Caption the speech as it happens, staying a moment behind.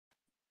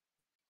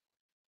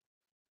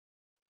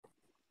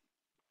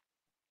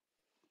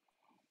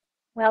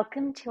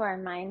Welcome to our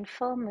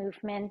mindful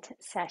movement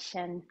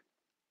session.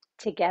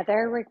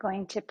 Together, we're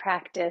going to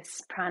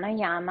practice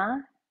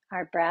pranayama,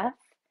 our breath,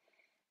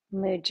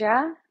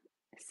 mudra,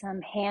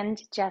 some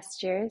hand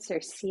gestures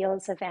or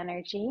seals of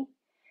energy,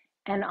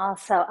 and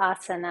also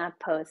asana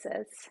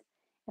poses.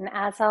 And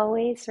as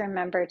always,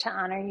 remember to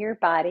honor your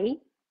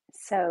body.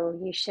 So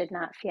you should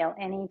not feel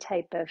any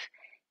type of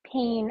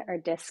pain or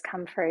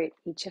discomfort.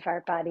 Each of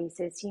our bodies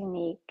is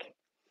unique.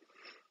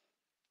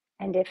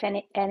 And if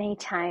any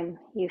time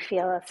you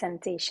feel a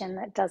sensation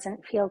that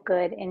doesn't feel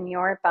good in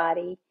your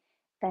body,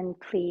 then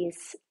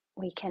please,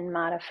 we can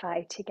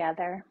modify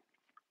together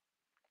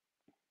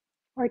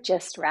or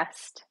just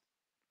rest.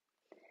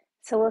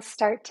 So we'll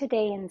start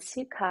today in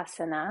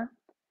Sukhasana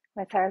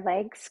with our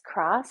legs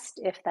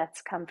crossed if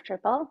that's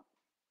comfortable.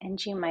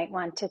 And you might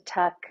want to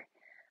tuck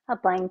a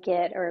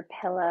blanket or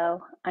a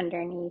pillow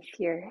underneath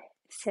your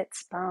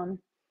sits bone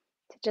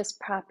to just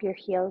prop your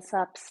heels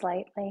up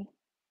slightly.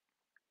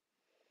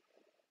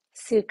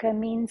 Sukha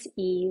means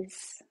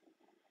ease.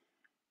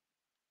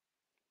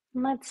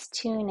 Let's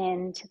tune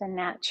in to the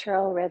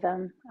natural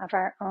rhythm of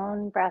our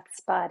own breath's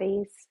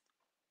bodies.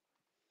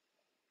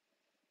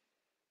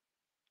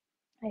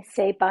 I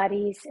say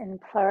bodies in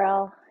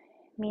plural,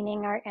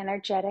 meaning our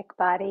energetic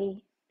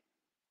body,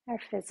 our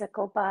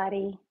physical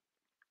body,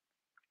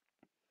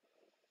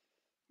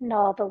 and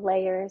all the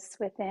layers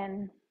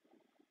within.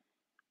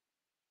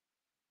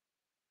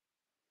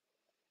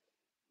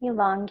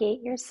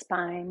 Elongate your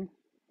spine,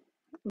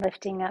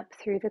 lifting up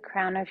through the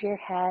crown of your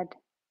head.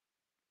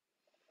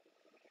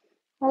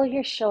 Roll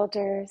your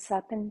shoulders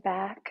up and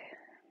back,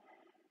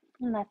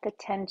 and let the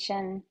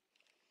tension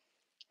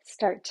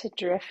start to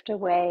drift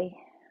away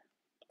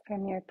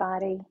from your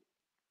body.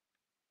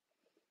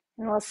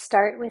 And we'll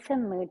start with a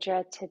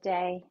mudra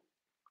today.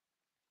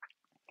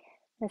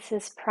 This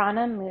is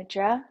Prana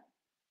Mudra.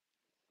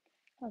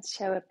 I'll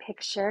show a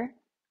picture.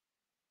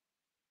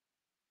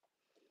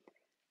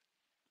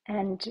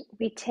 And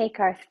we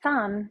take our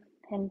thumb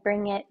and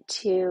bring it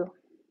to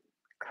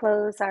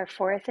close our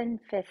fourth and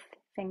fifth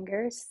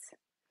fingers.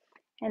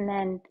 And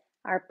then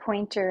our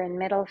pointer and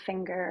middle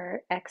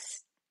finger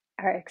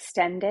are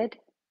extended.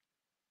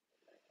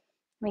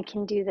 We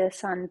can do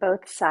this on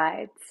both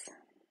sides.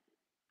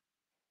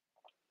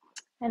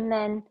 And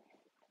then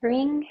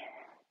bring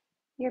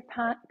your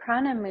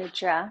Prana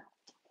Mudra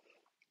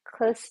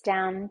close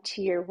down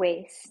to your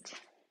waist.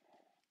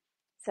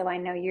 So I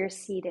know you're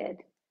seated.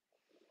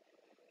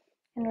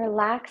 And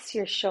relax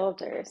your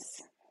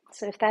shoulders.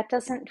 So if that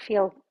doesn't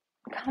feel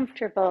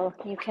comfortable,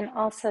 you can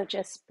also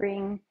just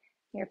bring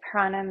your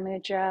Prana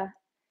Mudra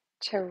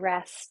to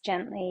rest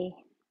gently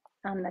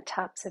on the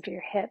tops of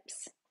your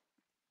hips.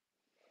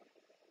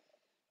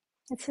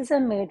 This is a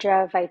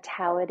mudra of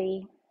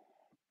vitality.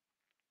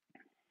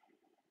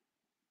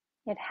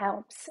 It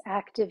helps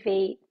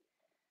activate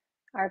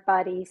our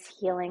body's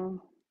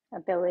healing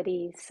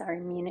abilities, our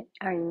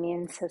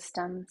immune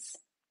systems.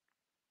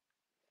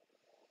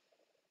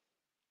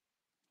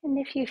 And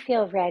if you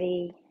feel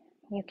ready,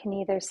 you can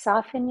either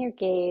soften your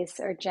gaze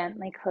or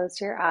gently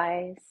close your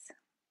eyes.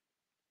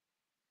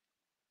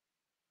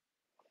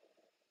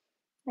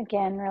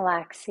 Again,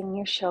 relaxing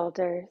your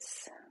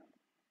shoulders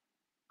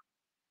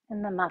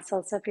and the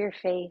muscles of your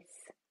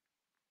face.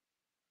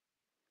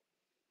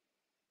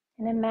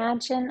 And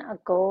imagine a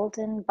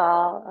golden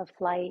ball of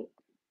light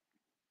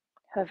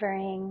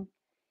hovering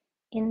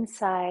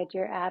inside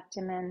your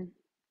abdomen,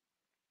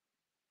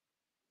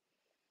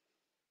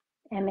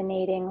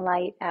 emanating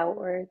light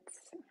outwards.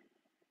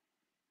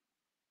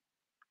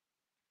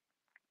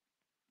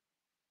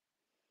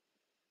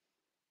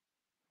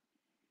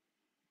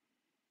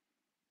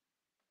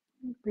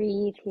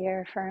 Breathe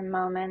here for a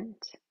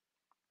moment.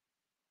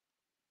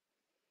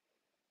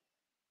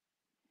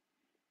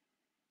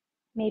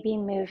 Maybe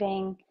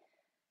moving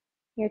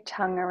your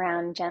tongue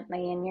around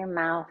gently in your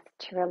mouth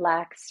to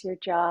relax your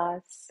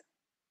jaws.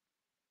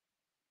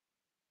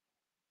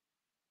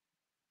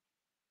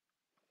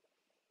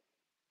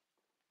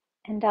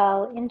 And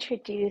I'll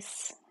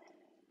introduce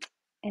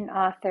an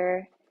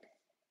author,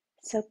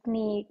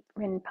 Tsoknyi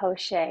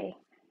Rinpoche.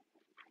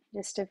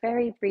 Just a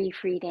very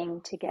brief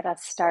reading to get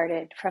us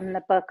started from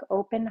the book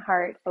Open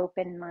Heart,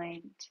 Open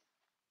Mind.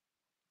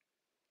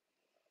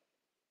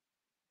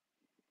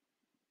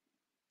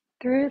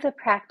 Through the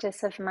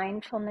practice of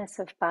mindfulness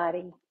of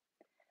body,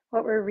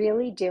 what we're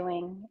really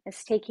doing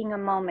is taking a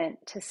moment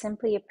to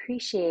simply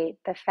appreciate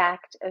the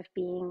fact of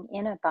being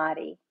in a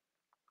body.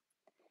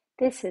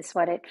 This is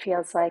what it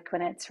feels like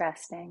when it's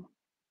resting.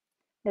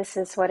 This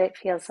is what it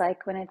feels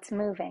like when it's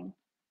moving.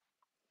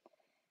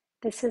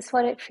 This is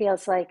what it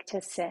feels like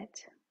to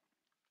sit.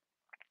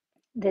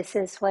 This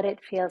is what it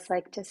feels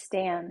like to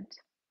stand.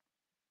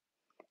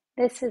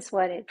 This is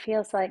what it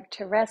feels like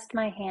to rest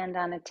my hand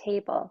on a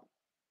table.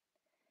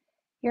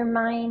 Your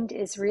mind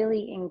is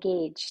really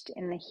engaged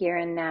in the here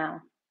and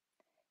now,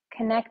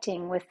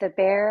 connecting with the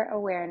bare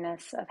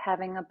awareness of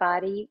having a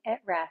body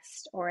at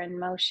rest or in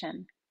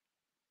motion.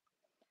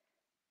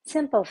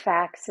 Simple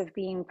facts of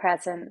being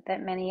present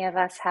that many of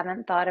us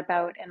haven't thought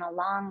about in a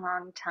long,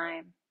 long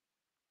time.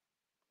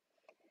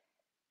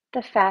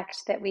 The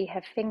fact that we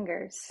have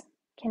fingers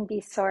can be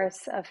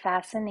source of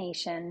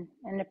fascination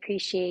and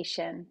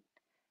appreciation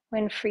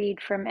when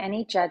freed from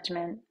any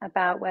judgment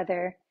about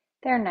whether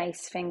they're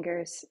nice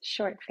fingers,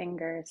 short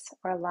fingers,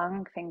 or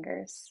long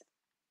fingers.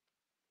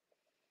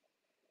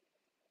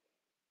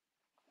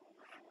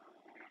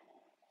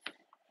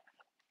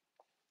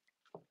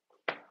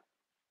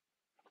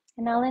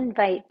 And I'll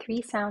invite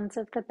 3 sounds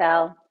of the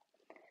bell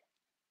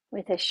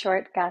with a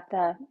short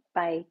gatha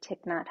by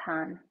Thich Nhat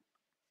Hanh.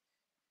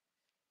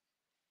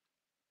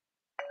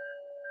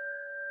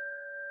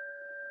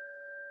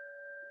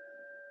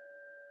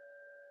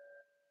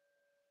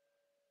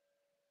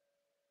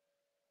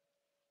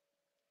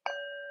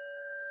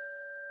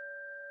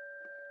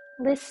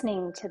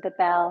 Listening to the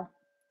bell,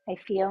 I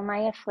feel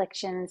my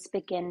afflictions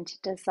begin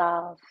to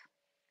dissolve.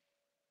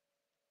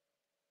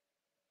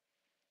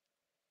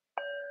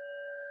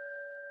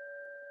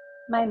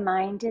 My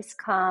mind is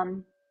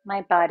calm,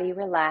 my body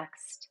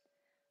relaxed.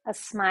 A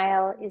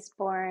smile is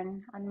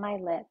born on my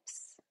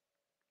lips.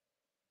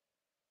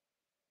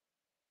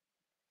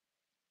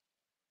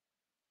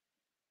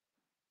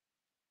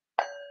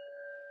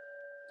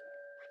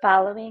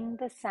 Following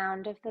the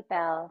sound of the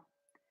bell,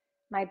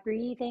 my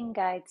breathing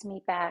guides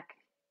me back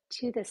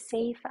to the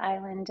safe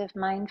island of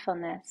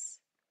mindfulness.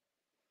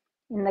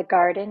 In the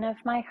garden of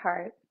my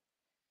heart,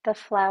 the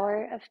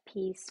flower of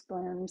peace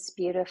blooms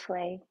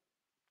beautifully.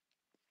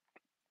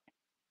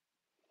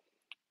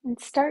 And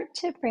start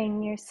to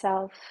bring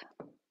yourself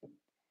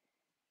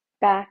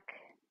back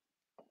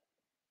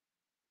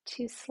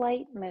to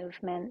slight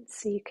movement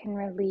so you can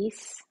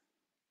release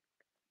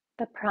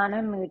the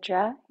prana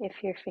mudra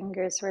if your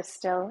fingers were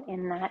still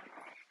in that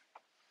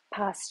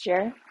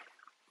posture.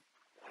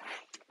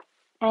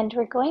 And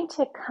we're going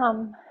to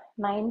come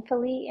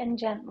mindfully and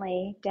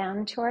gently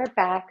down to our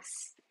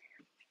backs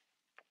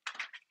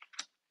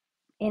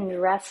in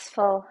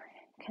restful,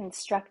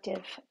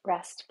 constructive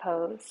rest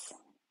pose.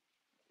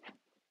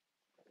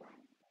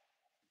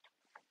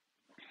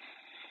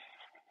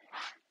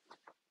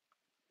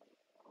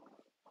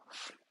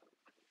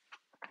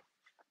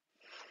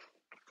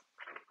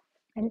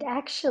 And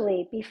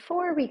actually,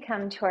 before we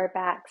come to our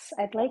backs,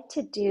 I'd like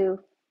to do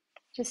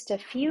just a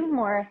few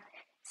more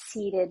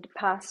seated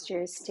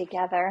postures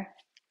together.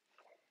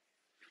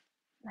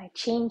 I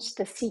changed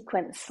the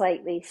sequence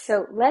slightly.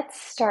 So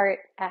let's start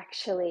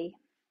actually.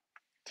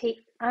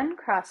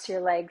 Uncross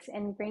your legs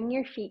and bring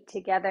your feet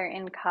together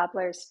in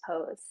cobbler's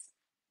pose.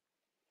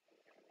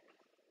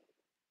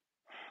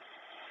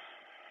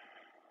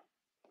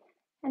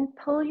 And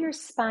pull your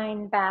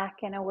spine back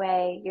and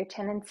away. Your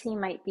tendency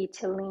might be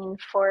to lean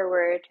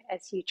forward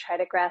as you try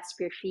to grasp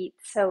your feet.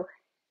 So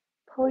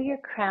pull your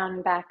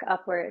crown back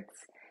upwards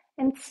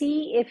and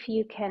see if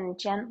you can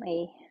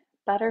gently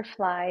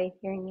butterfly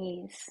your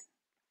knees.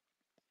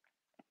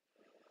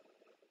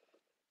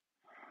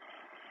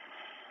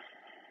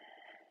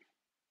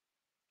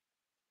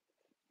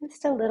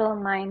 Just a little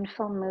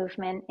mindful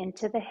movement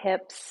into the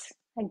hips.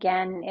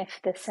 Again, if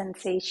the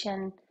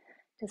sensation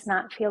does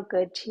not feel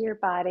good to your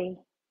body,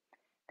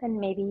 then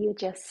maybe you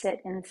just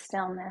sit in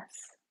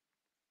stillness.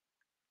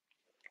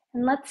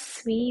 And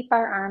let's sweep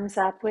our arms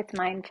up with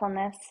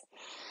mindfulness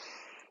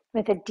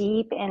with a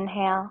deep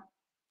inhale.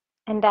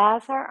 And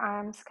as our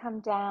arms come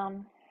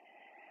down,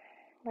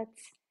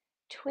 let's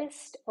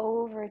twist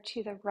over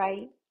to the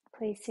right,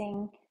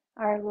 placing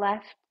our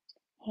left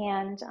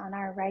hand on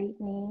our right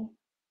knee.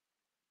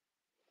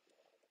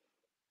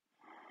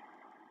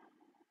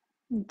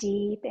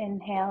 Deep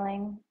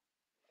inhaling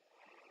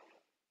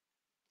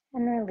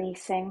and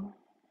releasing.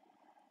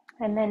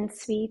 And then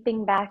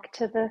sweeping back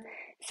to the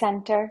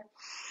center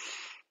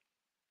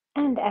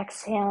and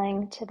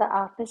exhaling to the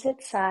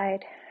opposite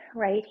side.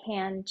 Right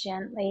hand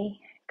gently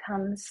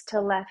comes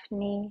to left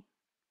knee.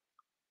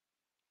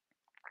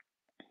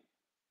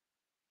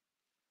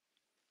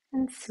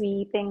 And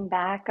sweeping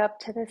back up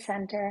to the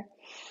center.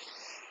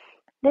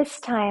 This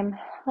time,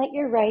 let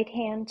your right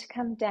hand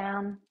come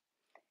down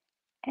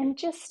and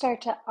just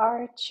start to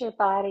arch your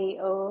body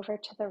over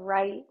to the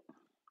right,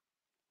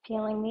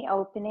 feeling the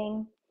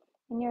opening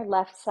in your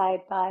left side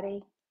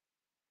body.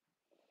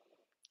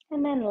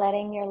 And then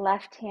letting your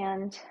left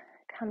hand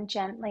come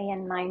gently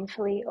and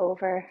mindfully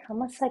over,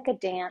 almost like a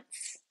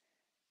dance.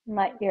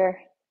 Let your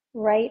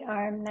right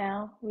arm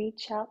now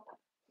reach up.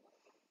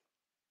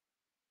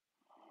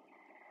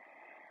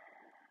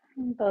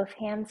 And both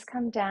hands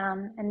come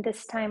down, and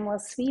this time we'll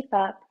sweep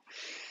up,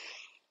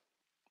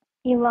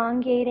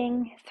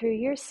 elongating through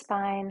your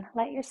spine.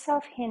 Let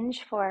yourself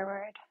hinge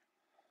forward,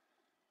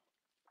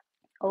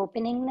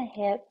 opening the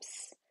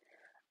hips,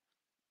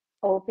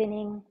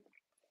 opening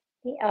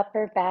the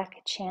upper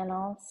back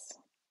channels.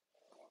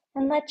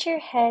 And let your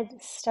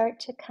head start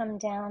to come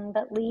down,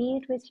 but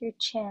lead with your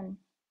chin.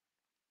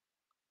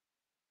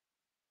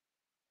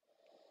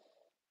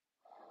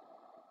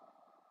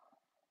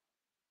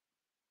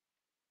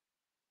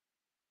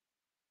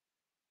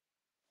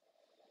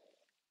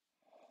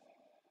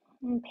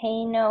 And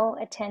pay no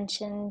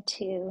attention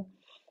to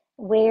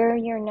where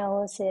your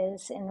nose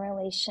is in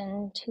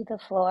relation to the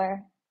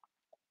floor.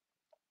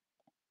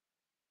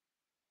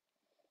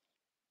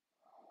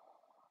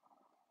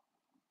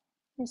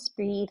 Just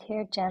breathe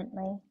here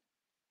gently.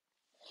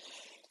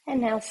 And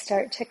now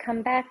start to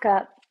come back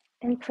up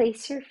and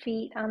place your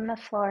feet on the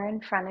floor in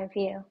front of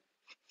you.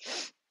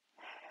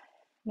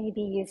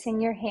 Maybe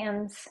using your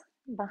hands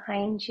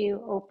behind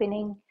you,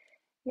 opening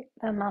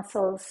the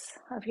muscles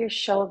of your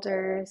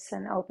shoulders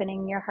and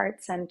opening your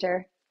heart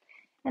center.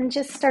 And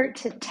just start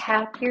to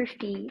tap your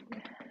feet,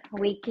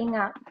 waking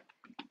up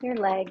your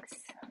legs.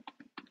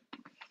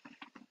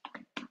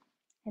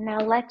 And now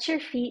let your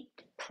feet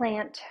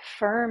plant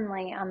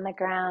firmly on the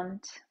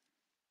ground,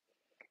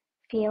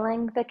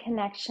 feeling the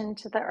connection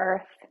to the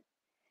earth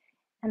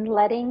and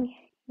letting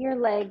your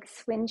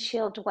legs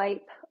windshield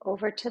wipe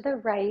over to the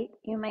right.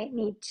 You might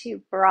need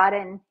to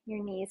broaden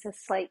your knees a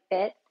slight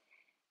bit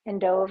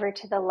and over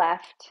to the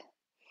left.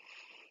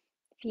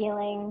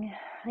 Feeling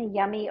a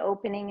yummy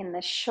opening in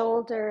the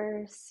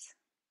shoulders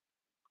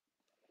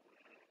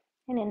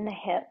and in the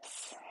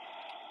hips.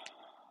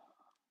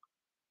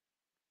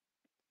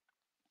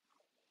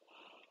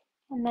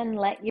 And then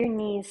let your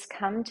knees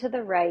come to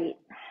the right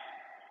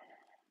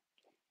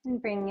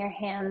and bring your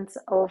hands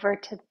over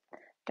to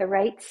the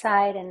right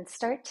side and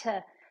start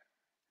to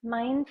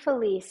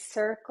mindfully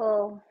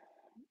circle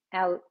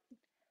out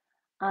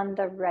on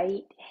the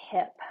right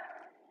hip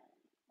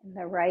and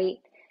the right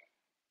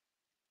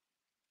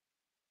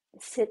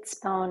sits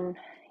bone.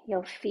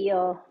 You'll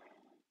feel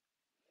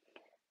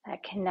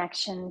that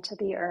connection to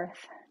the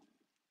earth.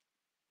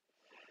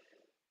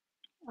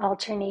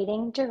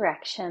 Alternating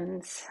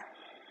directions.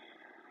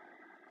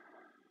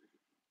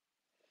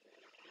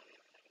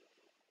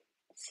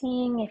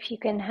 Seeing if you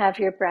can have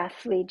your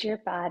breath lead your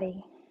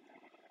body.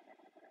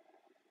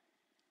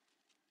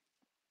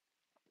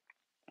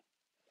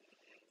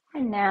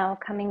 And now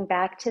coming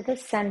back to the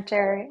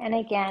center, and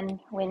again,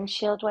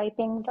 windshield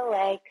wiping the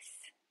legs,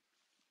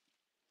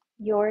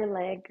 your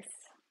legs.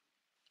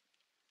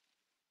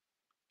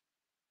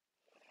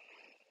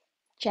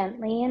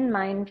 Gently and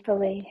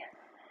mindfully,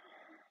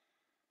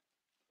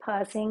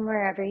 pausing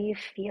wherever you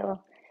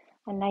feel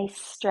a nice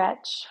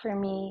stretch. For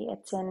me,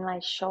 it's in my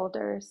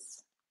shoulders.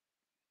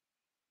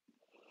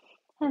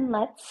 And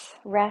let's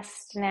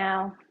rest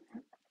now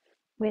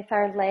with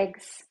our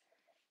legs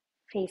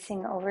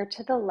facing over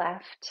to the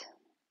left,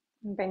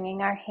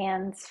 bringing our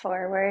hands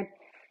forward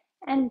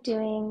and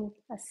doing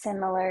a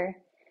similar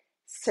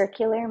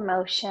circular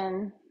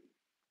motion.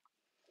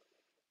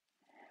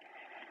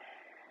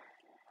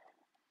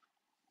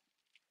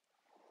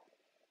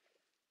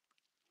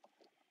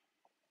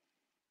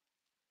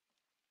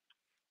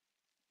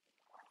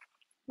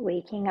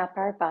 Waking up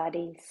our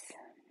bodies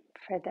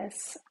for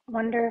this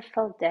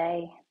wonderful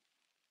day.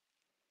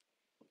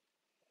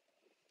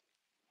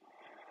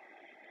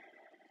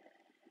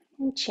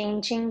 And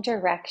changing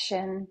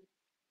direction,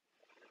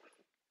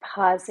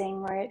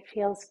 pausing where it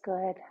feels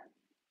good.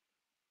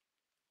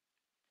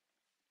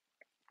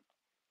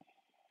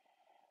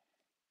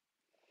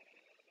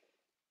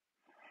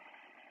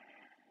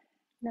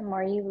 The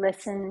more you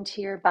listen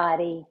to your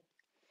body,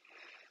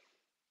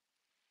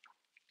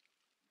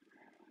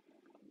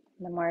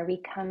 the more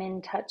we come in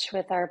touch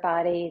with our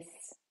bodies,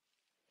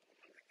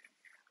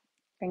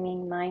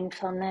 bringing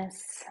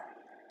mindfulness.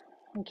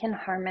 We can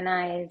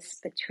harmonize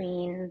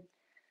between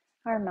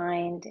our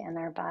mind and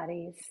our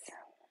bodies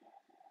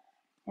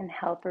and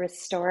help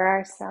restore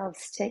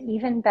ourselves to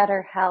even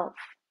better health.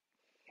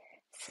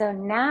 So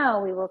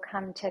now we will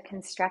come to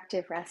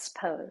constructive rest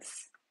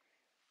pose.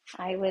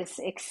 I was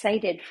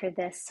excited for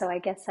this, so I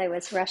guess I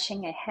was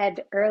rushing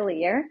ahead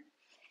earlier.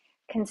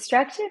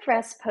 Constructive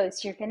rest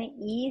pose, you're going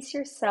to ease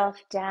yourself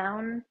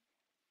down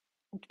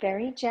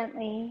very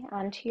gently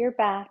onto your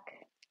back.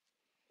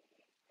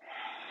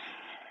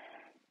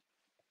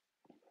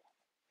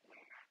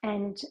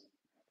 And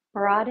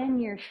broaden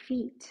your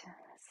feet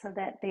so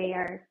that they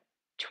are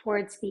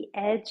towards the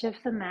edge of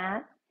the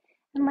mat,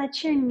 and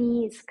let your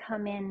knees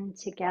come in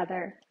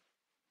together.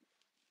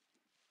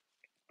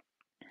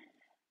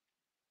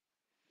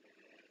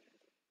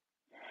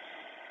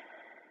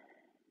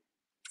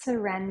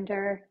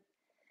 Surrender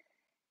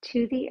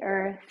to the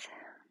earth.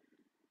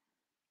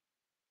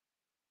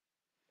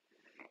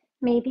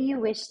 Maybe you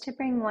wish to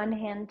bring one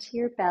hand to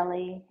your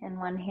belly and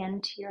one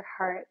hand to your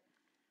heart.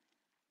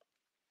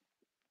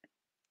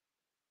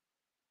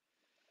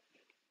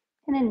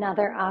 And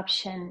another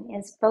option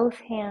is both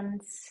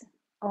hands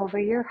over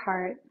your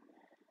heart.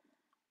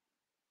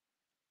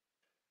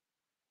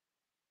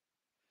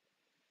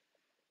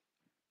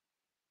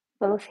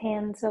 Both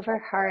hands over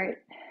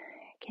heart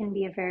can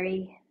be a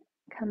very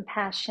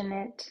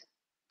compassionate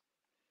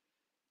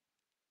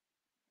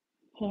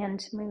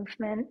hand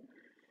movement.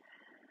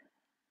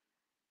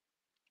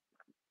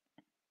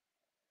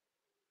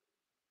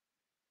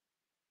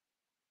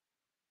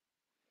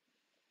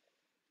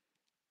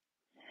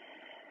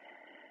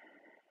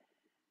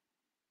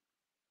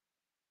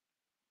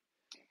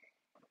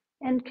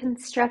 And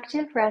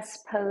constructive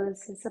rest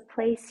pose is a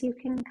place you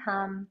can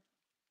come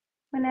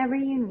whenever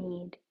you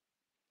need.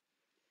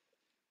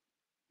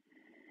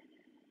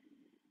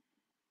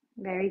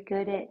 Very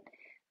good at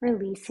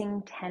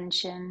releasing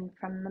tension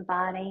from the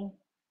body.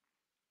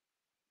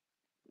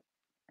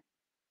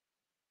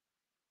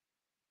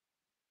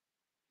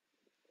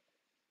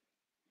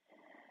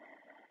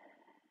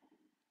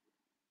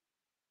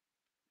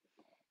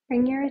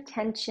 Bring your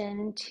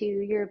attention to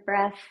your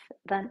breath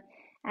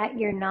at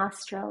your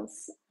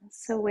nostrils.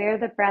 So where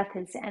the breath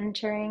is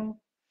entering,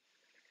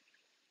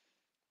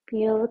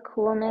 feel the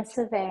coolness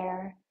of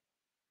air.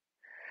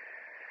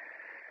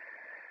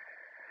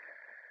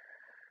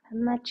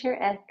 And let your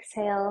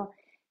exhale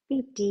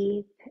be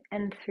deep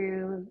and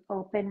through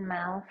open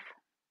mouth.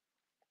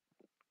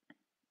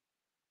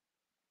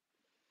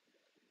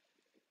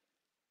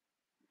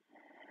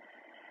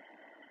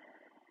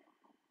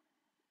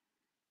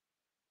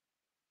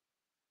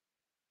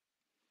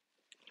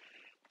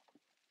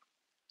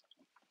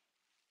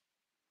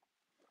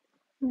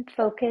 And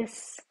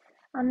focus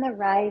on the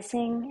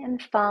rising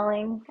and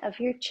falling of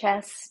your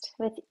chest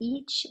with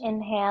each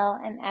inhale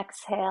and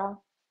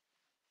exhale.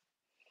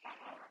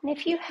 And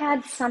if you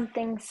had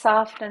something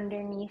soft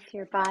underneath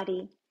your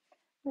body,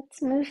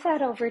 let's move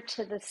that over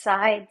to the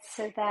side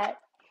so that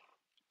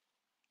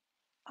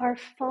our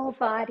full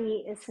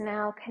body is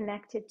now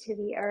connected to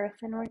the earth.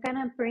 And we're going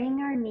to bring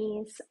our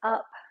knees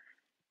up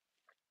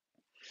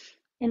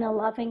in a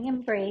loving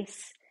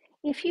embrace.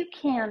 If you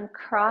can,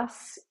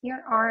 cross your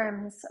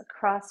arms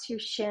across your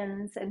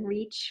shins and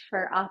reach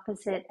for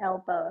opposite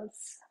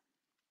elbows.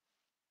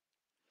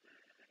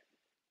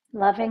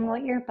 Loving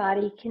what your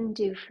body can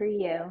do for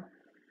you.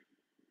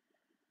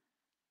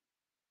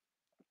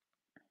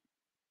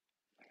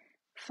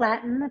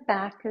 Flatten the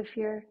back of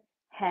your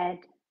head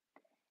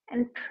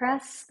and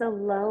press the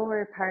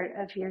lower part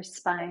of your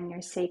spine,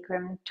 your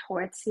sacrum,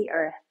 towards the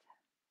earth.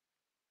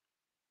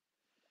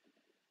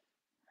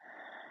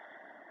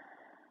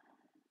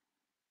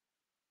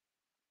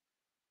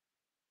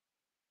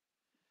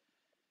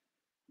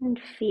 And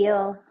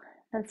feel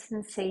that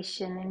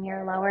sensation in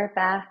your lower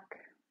back.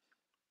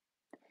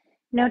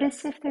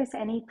 Notice if there's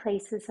any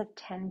places of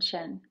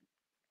tension.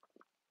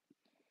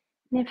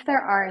 And if there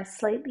are,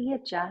 slightly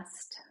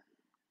adjust.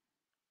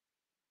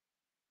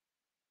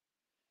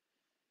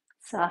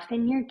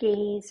 Soften your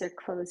gaze or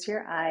close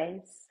your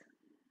eyes.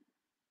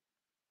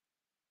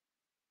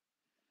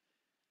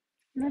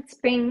 Let's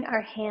bring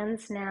our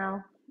hands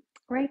now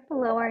right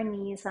below our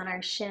knees on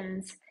our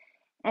shins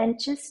and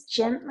just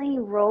gently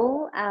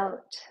roll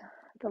out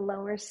the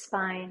lower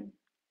spine.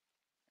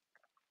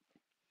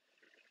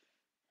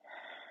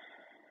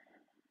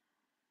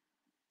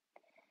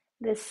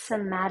 This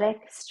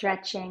somatic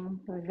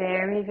stretching,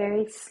 very,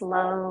 very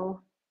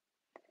slow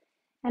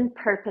and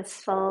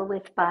purposeful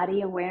with body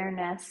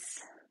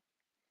awareness,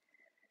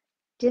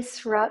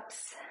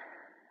 disrupts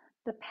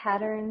the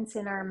patterns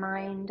in our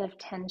mind of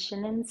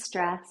tension and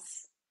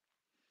stress,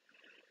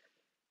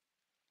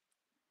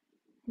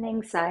 and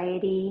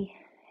anxiety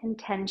and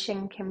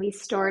tension can be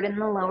stored in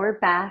the lower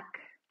back,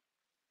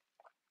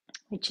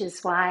 which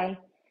is why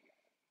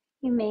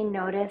you may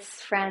notice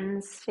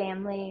friends,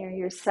 family, or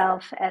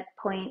yourself at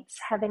points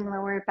having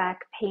lower back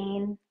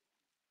pain.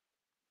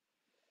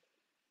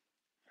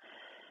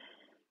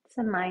 It's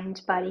a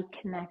mind-body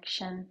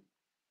connection.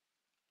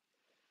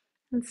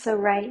 And so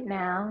right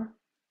now,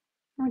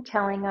 we're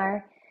telling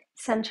our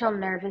central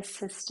nervous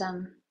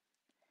system,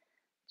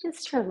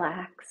 just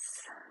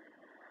relax.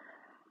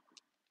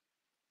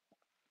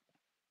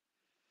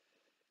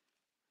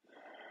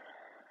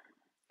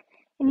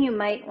 And you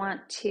might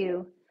want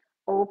to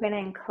open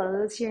and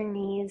close your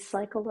knees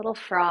like a little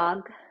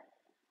frog.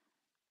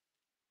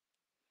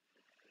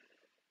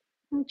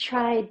 And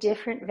try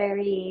different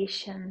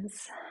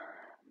variations,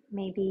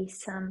 maybe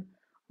some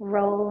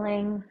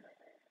rolling.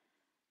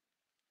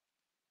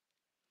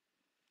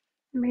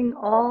 Bring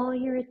all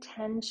your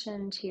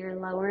attention to your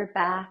lower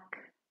back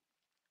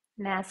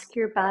and ask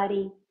your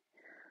body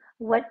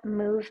what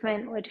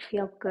movement would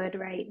feel good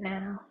right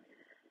now.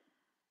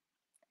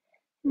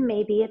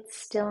 Maybe it's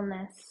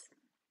stillness.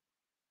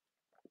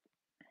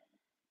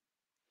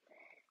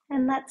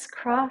 And let's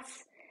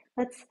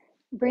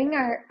bring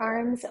our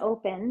arms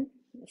open.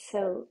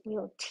 So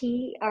we'll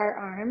tee our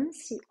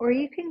arms, or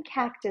you can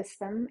cactus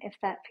them if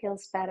that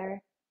feels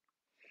better.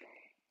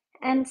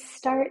 And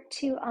start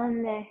to,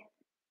 on the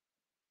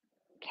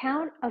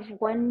count of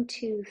 1,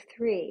 2,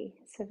 3.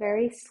 So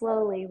very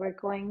slowly, we're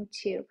going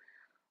to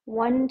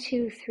 1,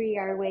 2, 3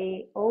 our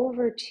way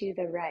over to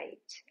the right,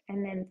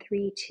 and then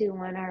 3, 2,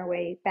 1 our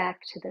way back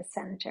to the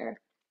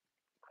center.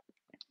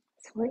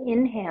 So we'll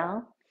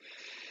inhale,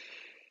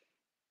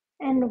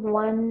 and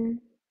 1,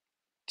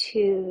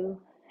 2,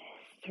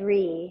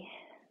 3.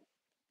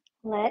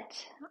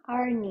 Let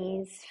our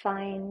knees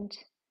find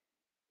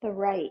the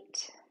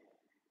right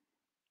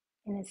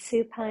in a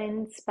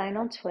supine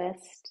spinal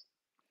twist.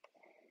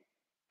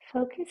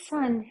 Focus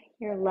on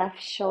your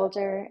left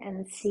shoulder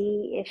and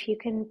see if you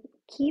can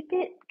keep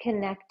it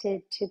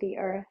connected to the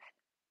earth.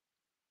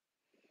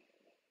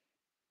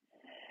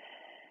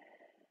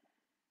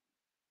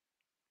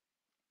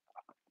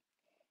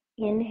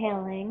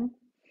 Inhaling,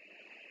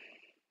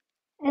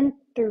 and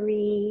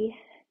 3,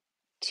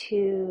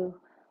 2,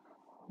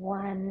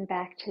 1,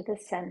 back to the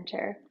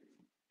center.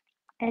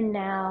 And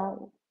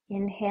now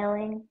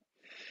inhaling,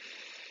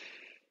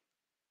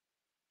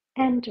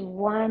 and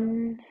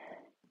 1,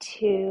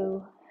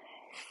 2,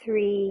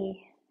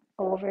 3,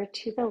 over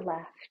to the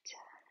left.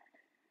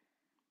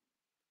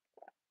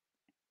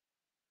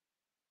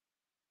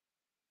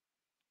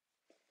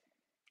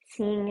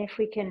 Seeing if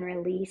we can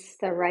release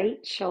the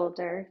right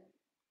shoulder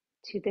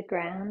to the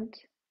ground.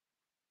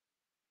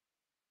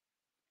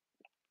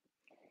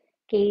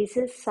 Gaze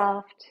is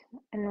soft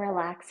and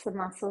relax the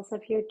muscles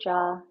of your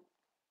jaw.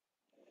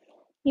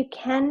 You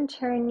can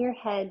turn your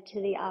head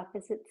to the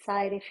opposite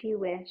side if you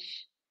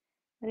wish,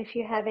 but if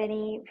you have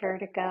any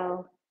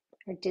vertigo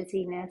or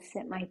dizziness,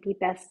 it might be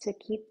best to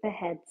keep the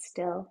head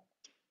still.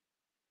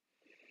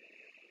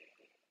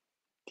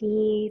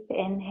 Deep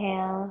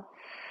inhale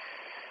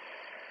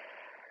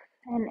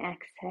and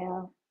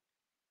exhale.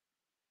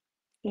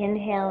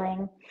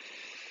 Inhaling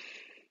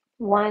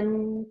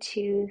 1,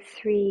 2,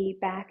 3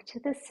 back to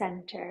the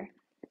center.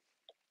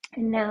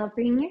 And now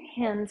bring your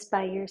hands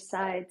by your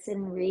sides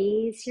and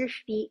raise your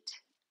feet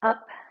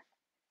up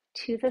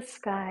to the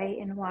sky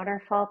in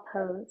waterfall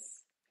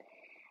pose.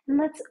 And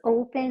let's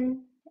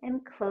open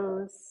and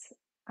close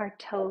our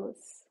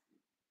toes.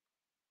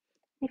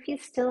 If you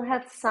still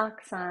have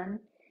socks on,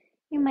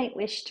 you might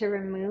wish to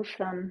remove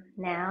them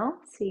now,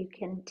 so you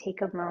can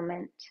take a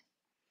moment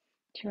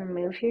to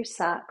remove your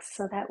socks,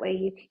 so that way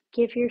you can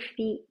give your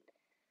feet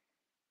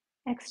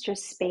extra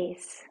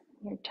space,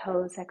 your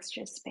toes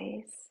extra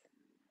space.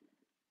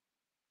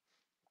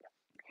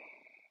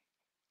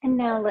 And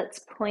now let's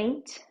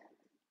point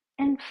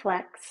and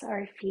flex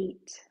our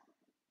feet.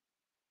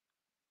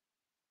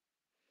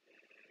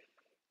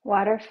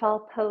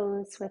 Waterfall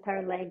pose with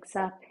our legs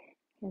up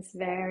is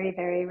very,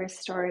 very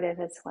restorative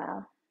as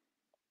well.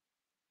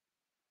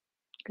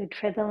 Good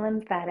for the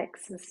lymphatic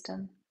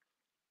system.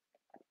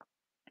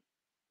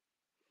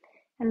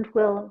 And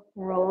we'll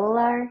roll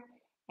our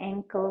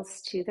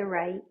ankles to the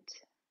right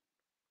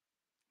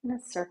in a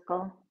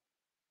circle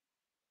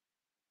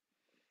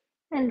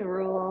and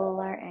roll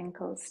our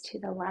ankles to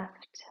the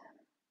left.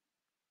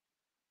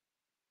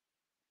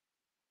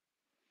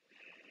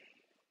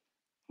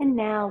 And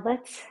now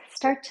let's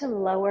start to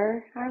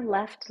lower our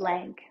left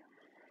leg.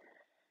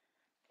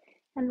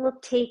 And we'll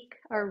take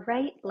our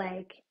right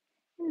leg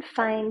and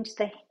find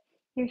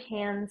your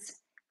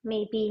hands,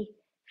 maybe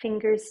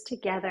fingers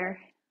together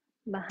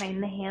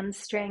behind the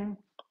hamstring.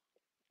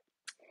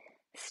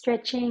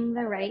 Stretching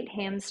the right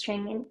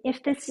hamstring. And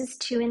if this is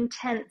too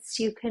intense,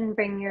 you can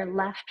bring your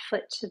left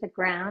foot to the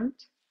ground.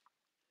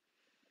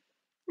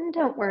 And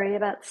don't worry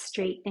about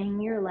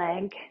straightening your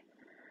leg.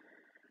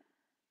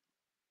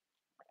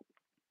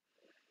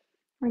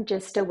 We're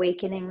just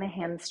awakening the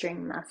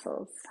hamstring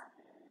muscles.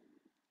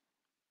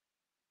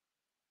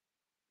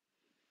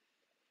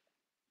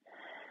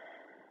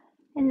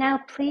 And now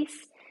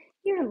place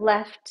your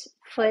right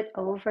foot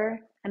over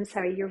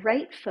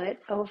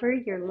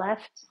your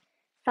left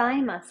thigh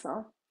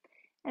muscle.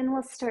 And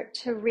we'll start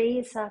to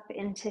raise up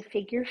into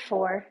figure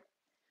 4,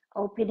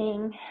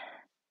 opening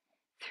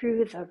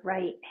through the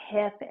right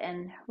hip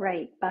and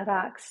right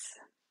buttocks.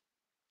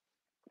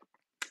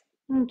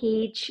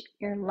 Engage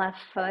your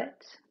left foot,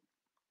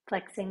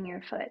 flexing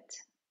your foot.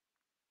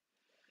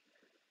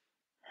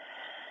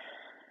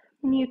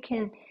 And you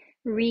can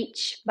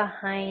reach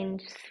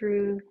behind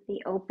through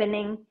the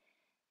opening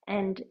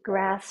and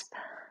grasp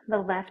the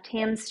left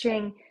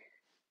hamstring.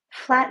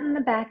 Flatten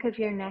the back of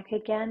your neck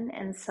again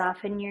and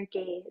soften your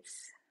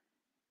gaze.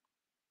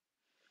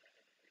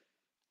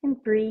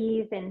 And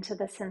breathe into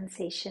the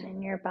sensation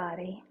in your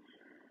body.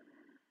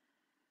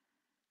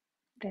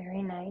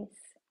 Very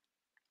nice.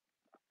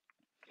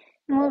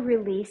 And we'll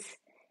release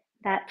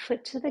that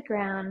foot to the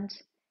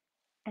ground,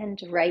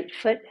 and right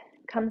foot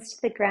comes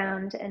to the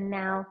ground, and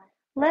now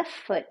left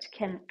foot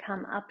can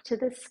come up to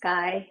the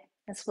sky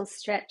as we'll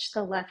stretch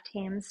the left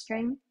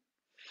hamstring.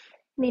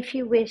 And if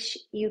you wish,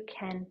 you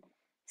can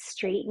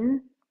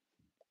straighten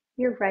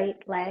your right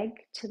leg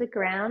to the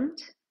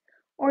ground,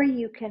 or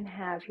you can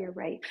have your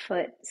right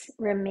foot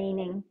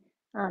remaining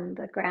on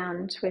the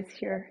ground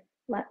with your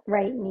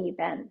right knee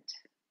bent.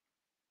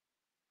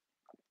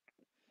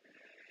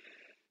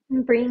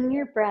 And bring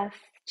your breath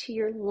to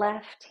your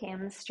left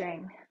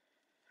hamstring.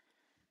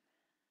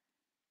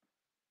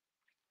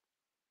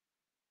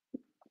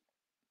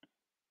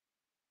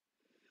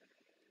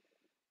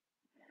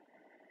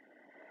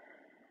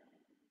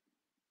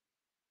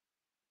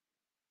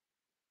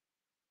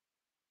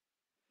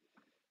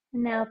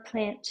 Now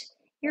plant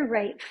your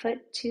right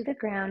foot to the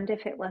ground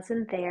if it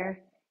wasn't there,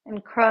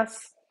 and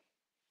cross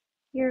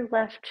your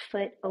left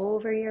foot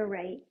over your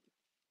right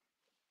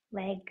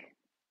leg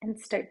and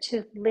start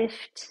to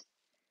lift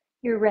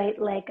your right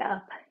leg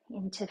up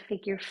into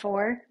figure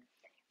 4,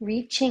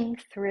 reaching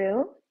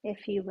through,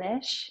 if you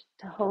wish,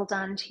 to hold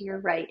on to your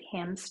right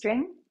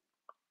hamstring.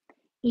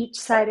 Each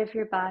side of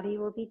your body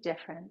will be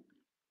different.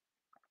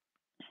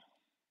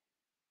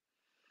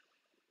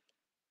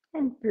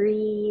 And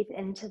breathe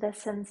into the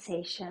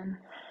sensation.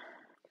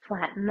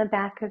 Flatten the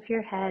back of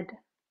your head.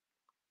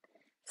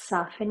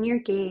 Soften your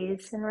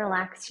gaze and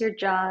relax your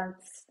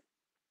jaws.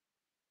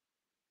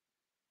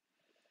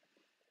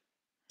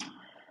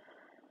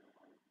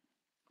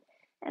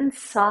 And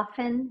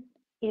soften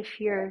if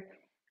you're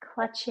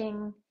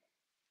clutching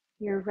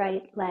your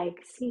right leg.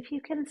 See if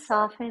you can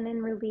soften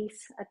and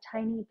release a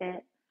tiny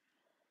bit.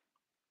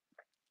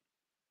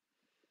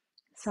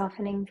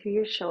 Softening through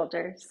your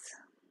shoulders.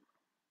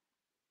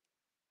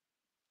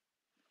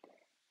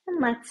 And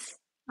let's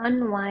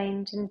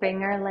unwind and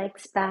bring our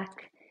legs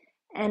back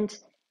and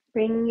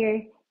bring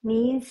your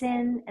knees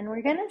in. And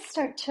we're going to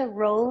start to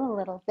roll a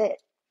little bit.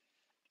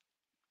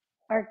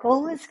 Our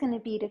goal is going to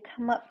be to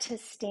come up to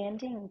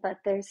standing, but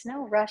there's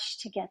no rush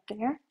to get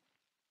there.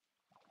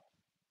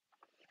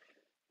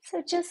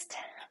 So just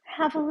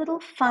have a little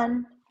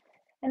fun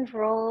and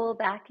roll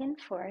back and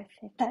forth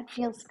if that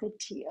feels good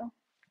to you,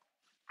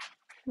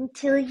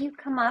 until you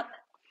come up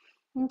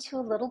into a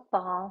little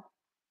ball.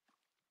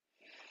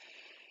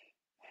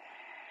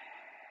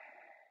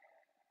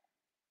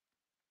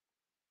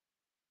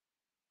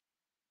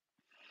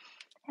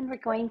 And we're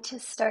going to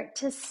start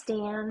to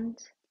stand.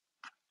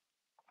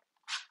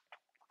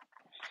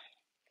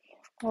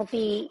 We'll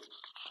be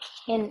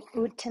in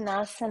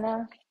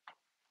Uttanasana,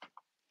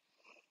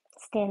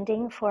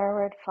 standing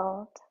forward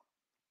fold.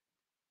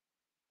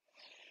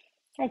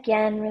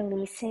 Again,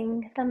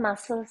 releasing the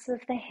muscles of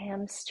the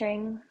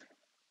hamstring.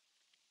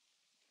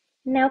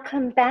 Now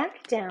come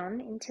back down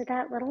into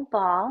that little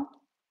ball,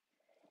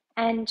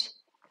 and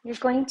you're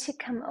going to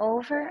come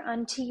over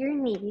onto your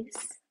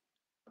knees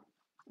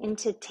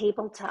into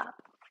tabletop.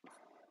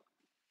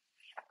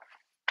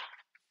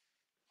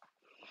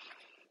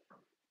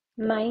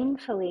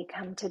 Mindfully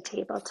come to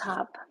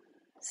tabletop.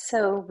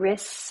 So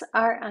wrists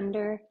are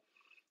under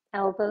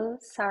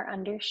elbows, are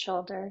under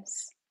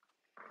shoulders,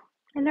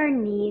 and our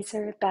knees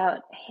are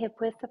about hip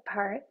width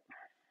apart,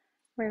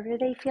 wherever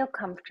they feel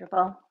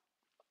comfortable.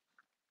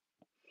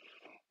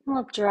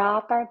 We'll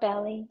drop our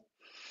belly,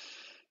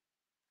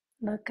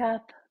 look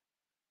up,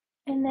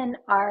 and then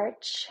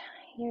arch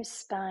your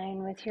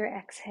spine with your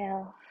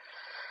exhale,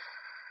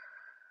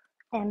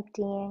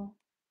 emptying,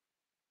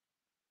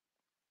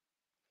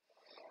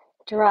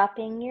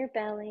 dropping your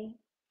belly,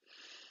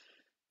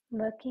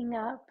 looking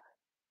up,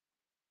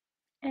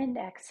 and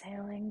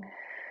exhaling.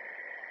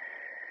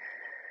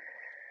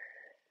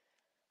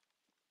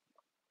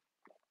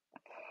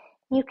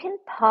 You can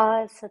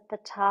pause at the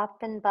top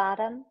and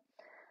bottom,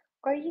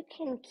 or you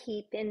can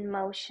keep in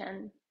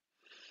motion,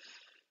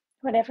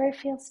 whatever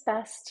feels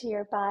best to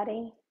your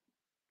body.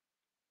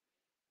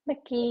 The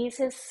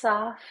gaze is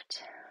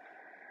soft.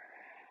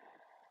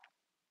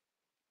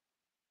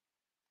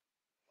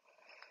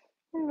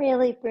 And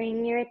really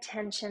bring your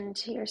attention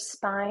to your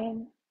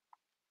spine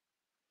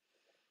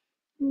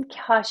and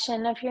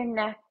caution of your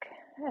neck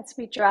as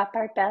we drop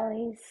our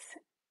bellies.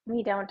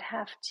 We don't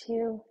have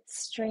to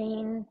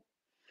strain.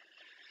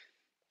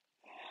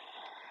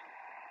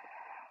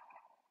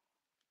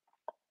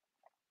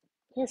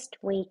 Just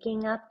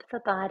waking up the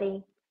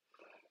body.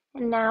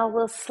 And now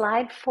we'll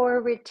slide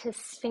forward to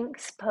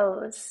Sphinx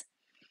pose.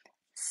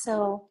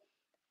 So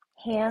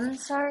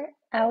hands are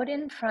out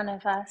in front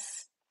of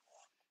us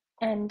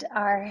and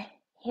our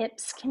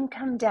hips can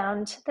come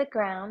down to the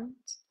ground.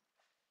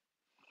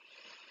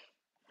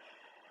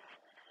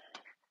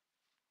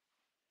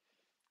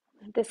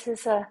 This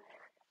is a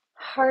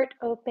heart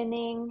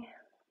opening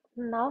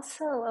and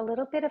also a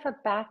little bit of a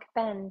back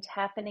bend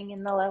happening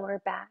in the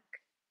lower back.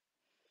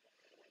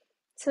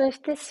 So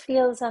if this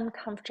feels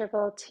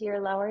uncomfortable to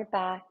your lower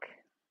back,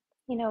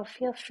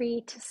 feel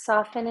free to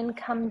soften and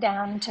come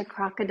down to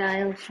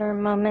crocodile for a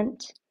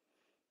moment.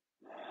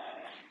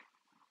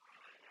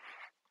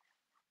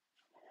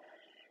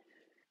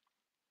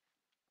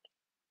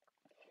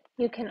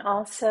 You can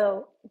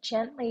also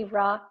gently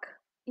rock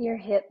your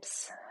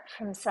hips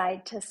from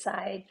side to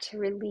side to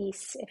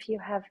release if you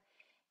have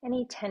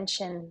any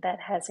tension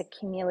that has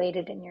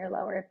accumulated in your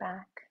lower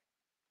back.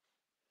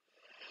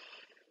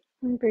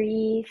 And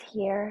breathe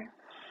here.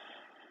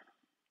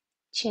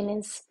 Chin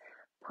is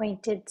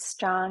pointed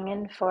strong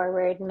and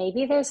forward.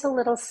 Maybe there's a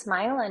little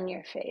smile on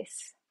your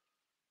face.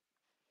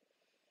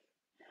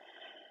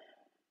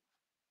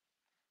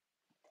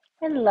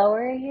 And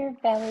lower your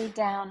belly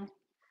down,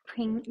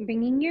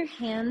 bringing your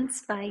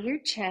hands by your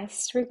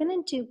chest. We're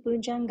going to do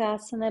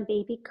Bhujangasana,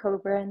 baby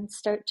cobra, and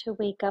start to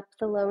wake up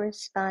the lower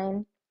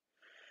spine.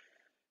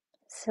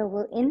 So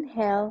we'll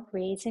inhale,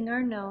 raising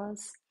our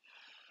nose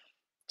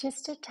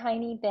just a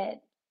tiny bit,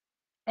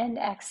 and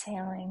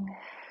exhaling,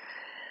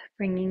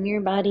 bringing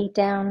your body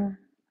down.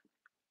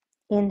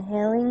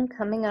 Inhaling,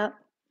 coming up,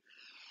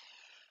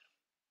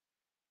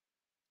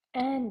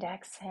 and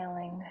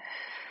exhaling.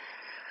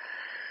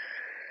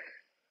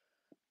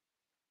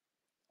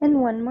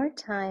 And one more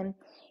time,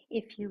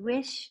 if you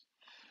wish,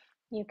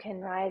 you can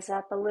rise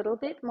up a little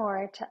bit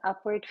more to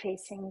upward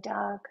facing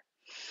dog.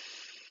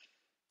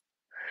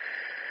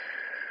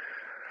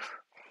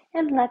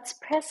 And let's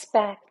press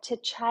back to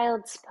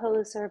child's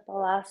pose or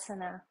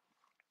balasana,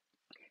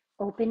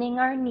 opening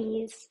our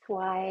knees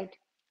wide.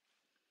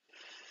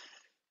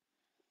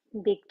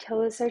 Big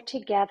toes are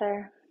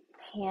together,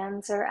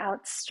 hands are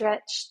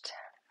outstretched.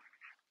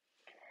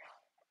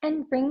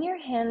 And bring your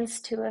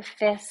hands to a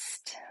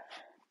fist.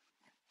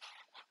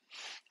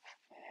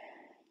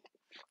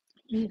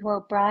 You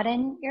will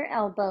broaden your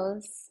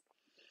elbows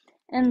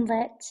and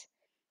let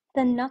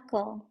the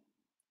knuckle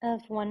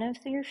of one of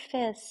your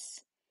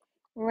fists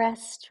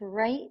rest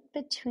right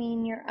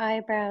between your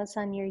eyebrows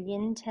on your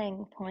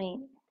yin-tang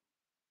point.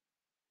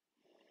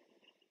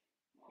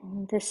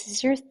 This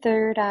is your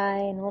third eye,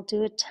 and we'll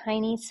do a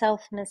tiny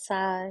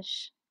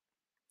self-massage.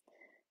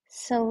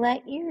 So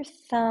let your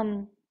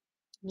thumb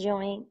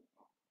joint,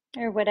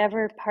 or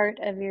whatever part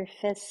of your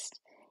fist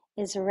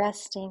is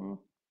resting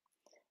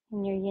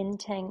in your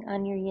yin-tang,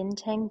 on your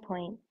yin-tang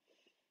point,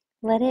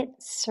 let it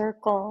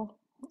circle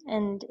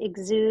and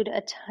exude a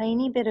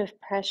tiny bit of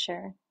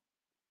pressure.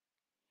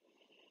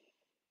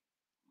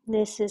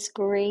 This is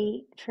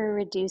great for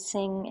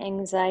reducing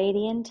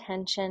anxiety and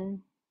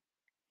tension.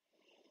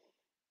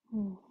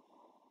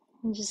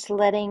 And just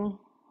letting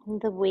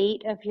the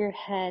weight of your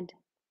head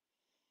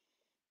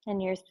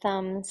and your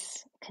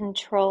thumbs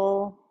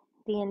control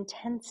the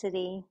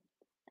intensity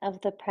of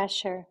the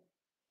pressure.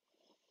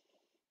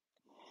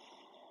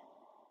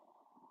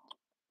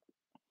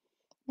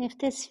 If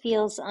this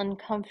feels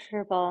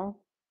uncomfortable,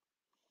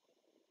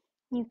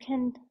 you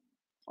can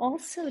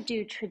also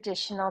do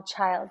traditional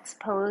child's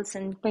pose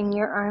and bring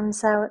your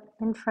arms out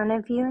in front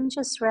of you and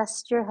just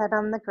rest your head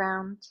on the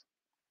ground.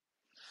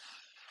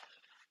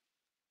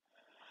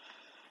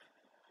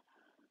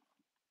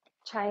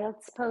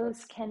 Child's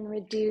pose can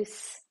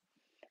reduce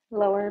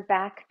lower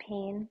back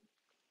pain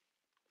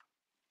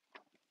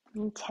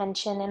and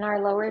tension in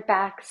our lower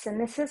backs. And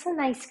this is a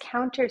nice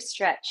counter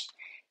stretch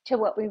to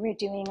what we were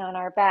doing on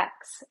our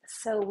backs.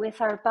 So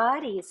with our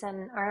bodies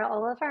and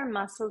all of our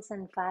muscles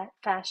and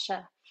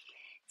fascia,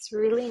 it's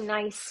really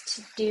nice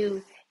to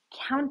do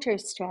counter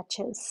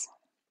stretches.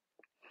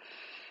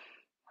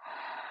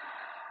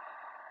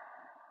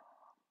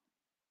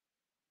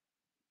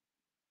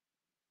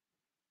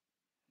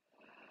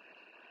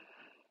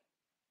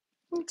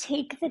 And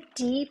take the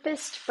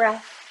deepest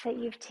breath that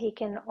you've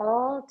taken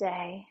all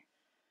day.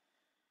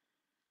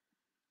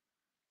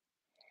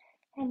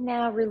 And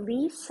now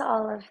release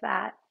all of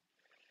that.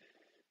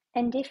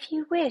 And if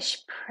you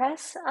wish,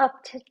 press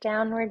up to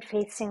downward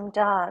facing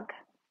dog.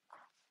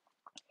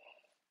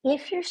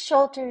 If your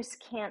shoulders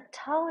can't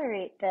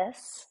tolerate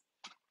this,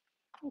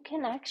 you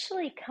can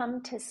actually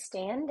come to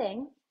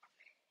standing,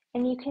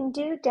 and you can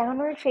do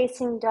downward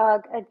facing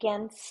dog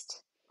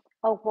against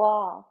a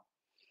wall,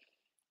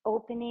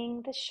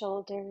 opening the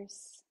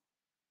shoulders.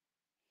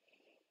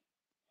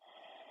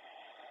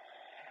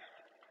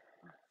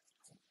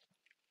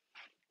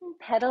 And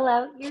pedal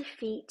out your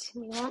feet.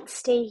 We won't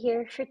stay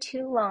here for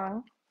too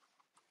long.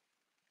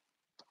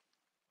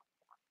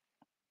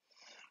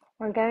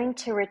 We're going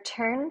to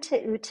return to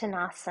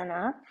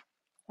Uttanasana,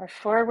 or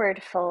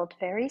forward fold,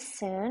 very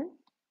soon.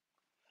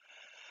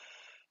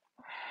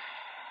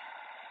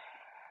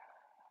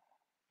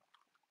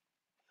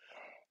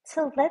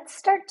 So let's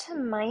start to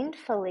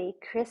mindfully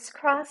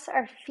crisscross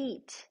our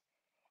feet,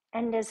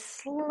 and as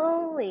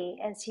slowly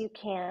as you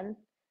can,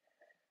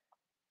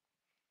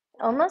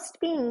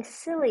 almost being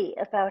silly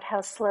about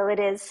how slow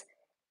it is,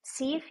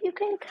 see if you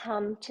can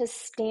come to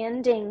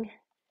standing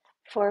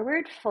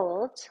forward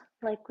fold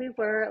like we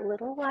were a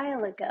little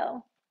while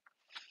ago.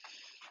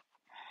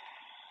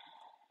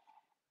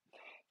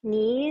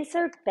 Knees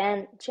are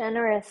bent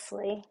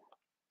generously,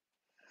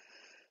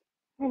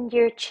 and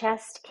your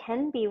chest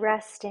can be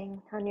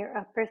resting on your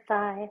upper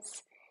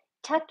thighs.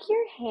 Tuck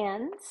your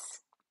hands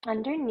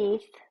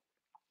underneath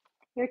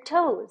your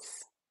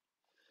toes,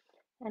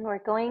 and we're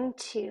going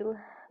to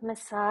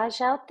massage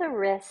out the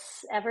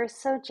wrists ever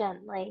so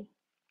gently.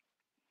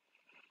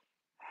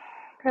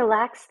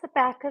 Relax the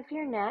back of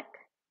your neck.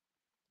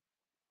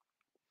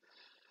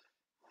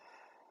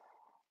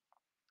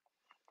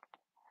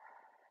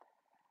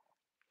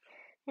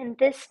 And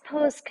this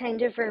pose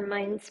kind of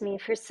reminds me,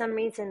 for some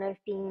reason, of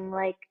being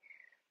like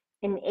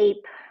an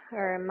ape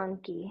or a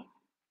monkey.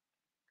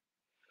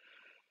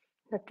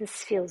 But this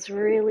feels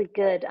really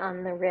good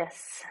on the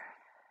wrists.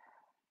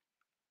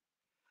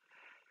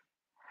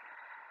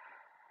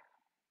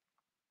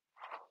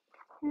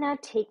 Now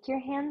take your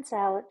hands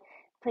out.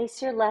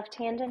 Place your left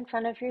hand in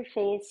front of your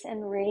face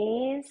and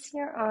raise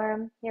your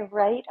arm, your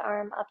right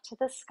arm, up to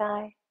the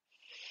sky.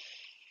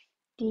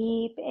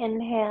 Deep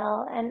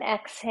inhale and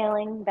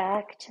exhaling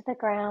back to the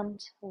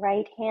ground.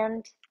 Right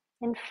hand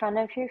in front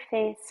of your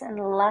face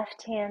and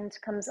left hand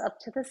comes up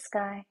to the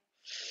sky.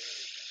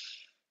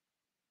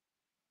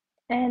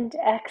 And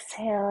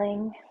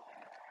exhaling.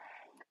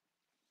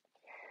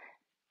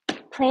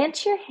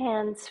 Plant your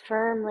hands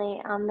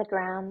firmly on the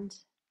ground,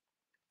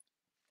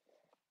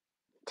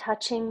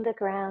 touching the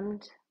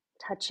ground,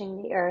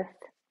 touching the earth.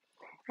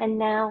 And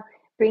now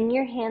bring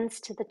your hands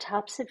to the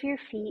tops of your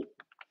feet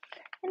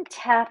and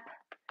tap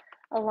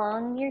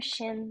along your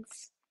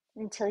shins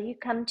until you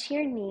come to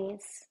your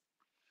knees.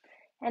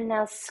 And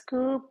now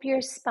scoop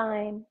your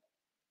spine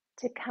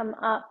to come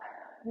up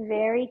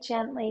very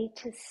gently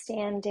to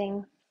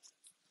standing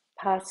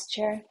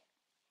posture.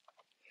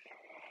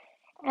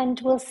 And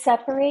we'll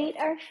separate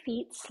our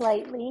feet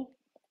slightly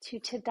to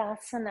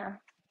Tadasana.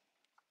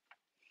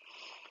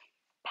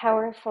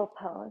 powerful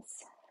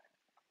pose.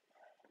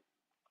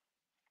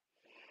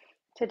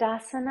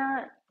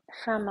 Tadasana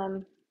from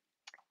a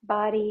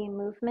body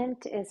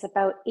movement is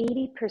about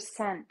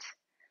 80%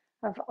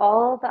 of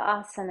all the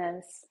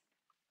asanas.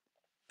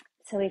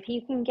 So if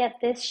you can get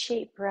this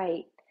shape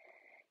right,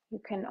 you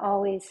can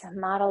always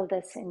model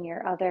this in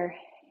your other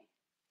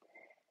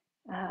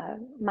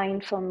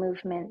mindful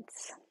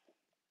movements.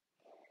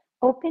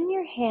 Open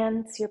your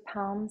hands, your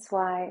palms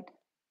wide.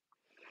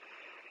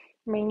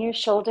 Bring your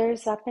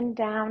shoulders up and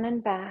down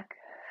and back.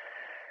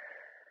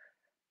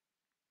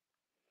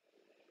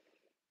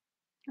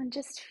 And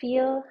just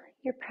feel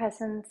your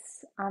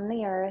presence on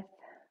the earth.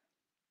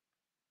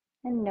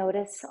 And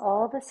notice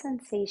all the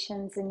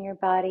sensations in your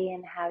body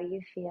and how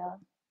you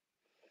feel.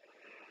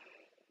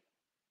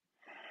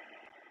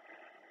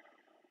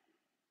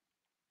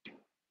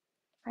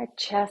 Our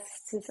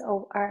chests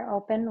are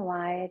open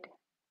wide.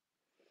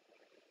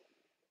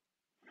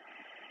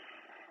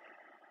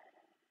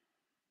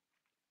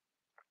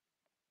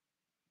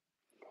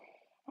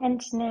 And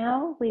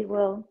now we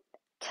will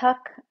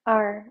tuck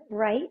our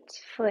right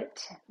foot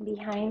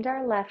behind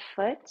our left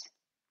foot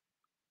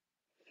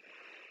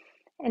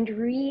and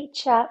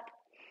reach up,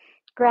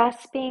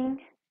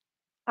 grasping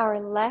our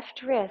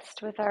left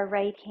wrist with our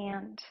right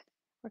hand.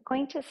 We're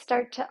going to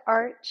start to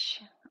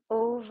arch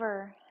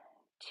over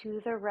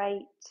to the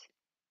right.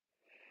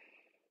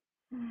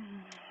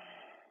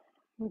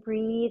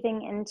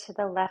 Breathing into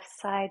the left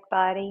side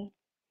body.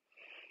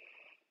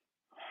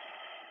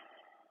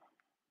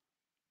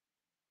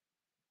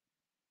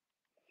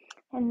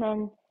 And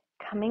then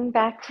coming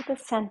back to the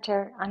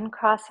center,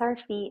 uncross our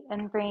feet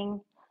and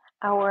bring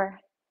our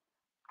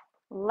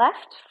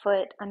left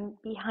foot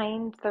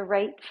behind the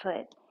right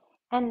foot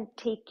and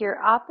take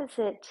your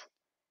opposite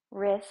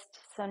wrist.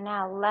 So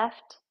now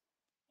left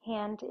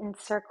hand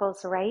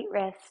encircles right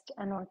wrist,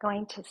 and we're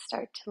going to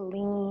start to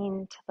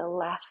lean to the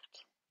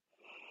left.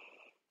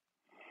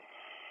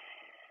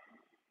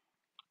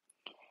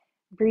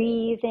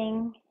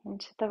 Breathing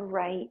into the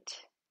right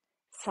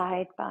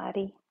side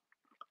body.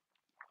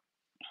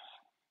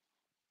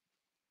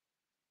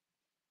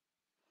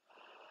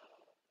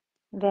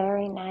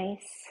 Very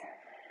nice.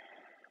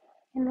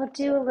 And we'll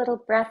do a little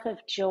breath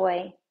of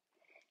joy.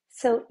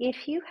 So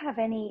if you have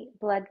any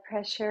blood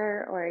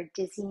pressure or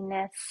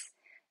dizziness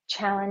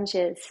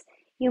challenges,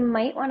 you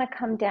might want to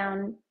come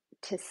down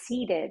to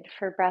seated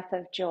for breath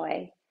of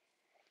joy.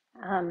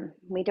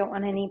 We don't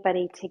want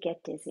anybody to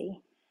get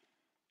dizzy.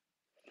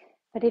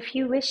 But if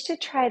you wish to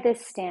try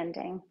this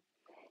standing,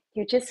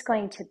 you're just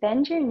going to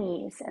bend your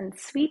knees and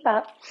sweep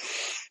up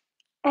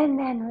and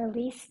then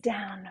release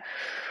down.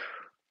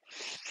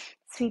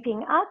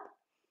 Sweeping up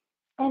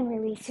and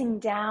releasing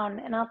down.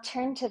 And I'll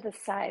turn to the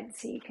side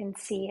so you can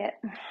see it.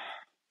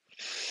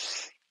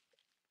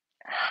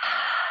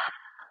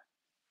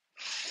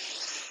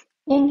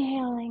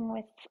 Inhaling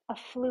with a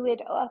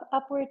fluid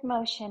upward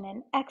motion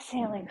and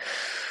exhaling,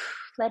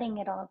 letting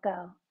it all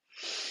go.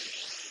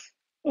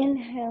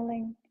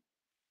 Inhaling,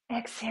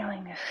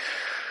 exhaling.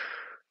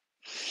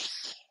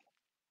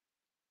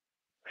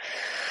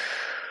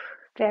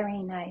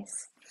 Very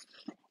nice.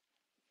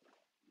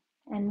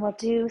 And we'll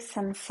do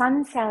some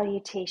sun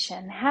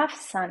salutation, half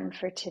sun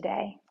for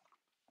today.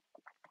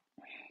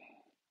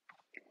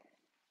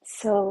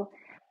 So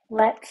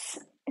let's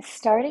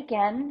start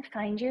again.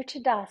 Find your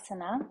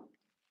Tadasana.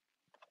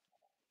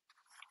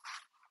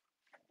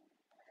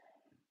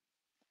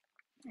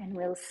 And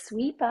we'll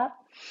sweep up,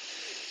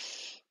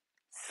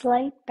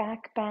 slight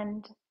back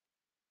bend,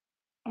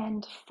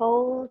 and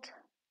fold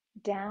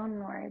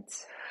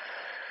downwards.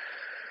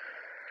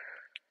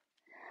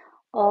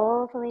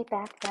 All the way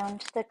back down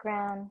to the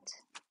ground.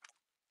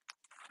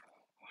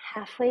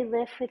 Halfway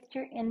lift with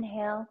your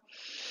inhale.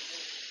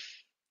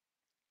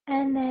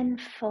 And then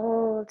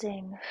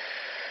folding.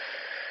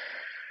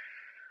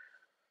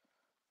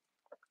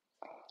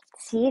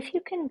 See if you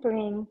can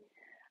bring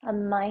a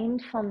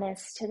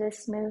mindfulness to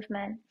this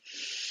movement.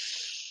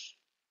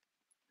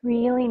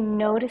 Really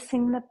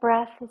noticing the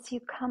breath as you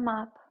come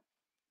up.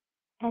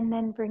 And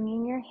then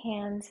bringing your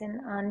hands in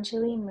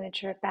Anjali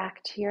Mudra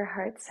back to your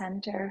heart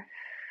center.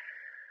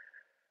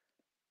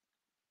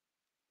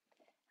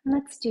 And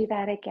let's do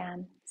that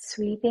again.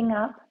 Sweeping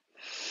up.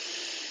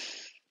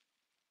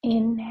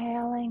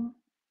 Inhaling.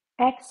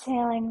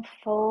 Exhaling,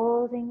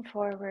 folding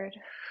forward.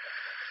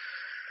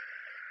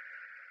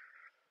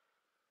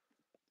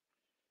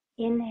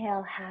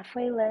 Inhale,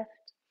 halfway lift.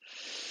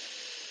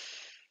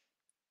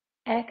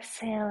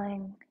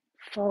 Exhaling,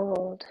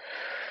 fold.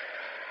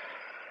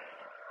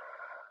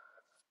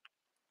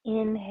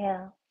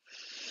 Inhale.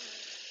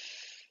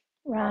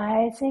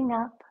 Rising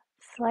up,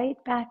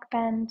 slight back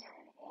bend.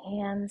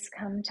 Hands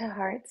come to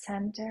heart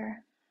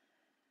center.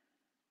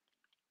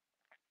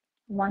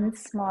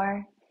 Once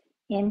more.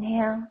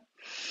 Inhale.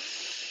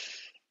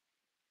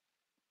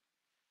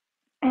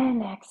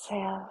 And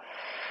exhale.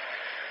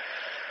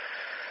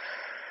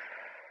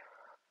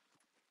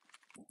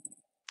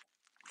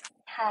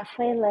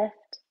 Halfway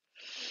lift.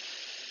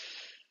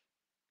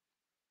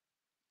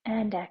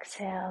 And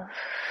exhale.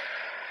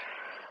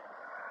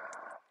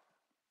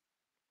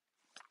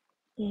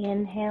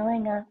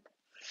 Inhaling up,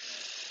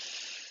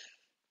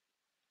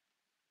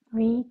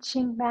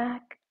 reaching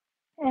back,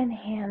 and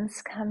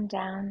hands come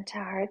down to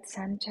heart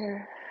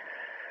center.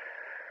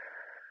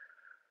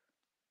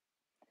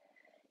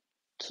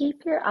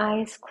 Keep your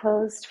eyes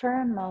closed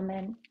for a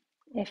moment,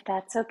 if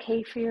that's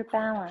okay for your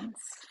balance.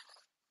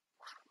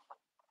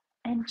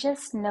 And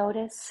just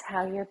notice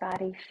how your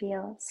body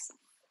feels.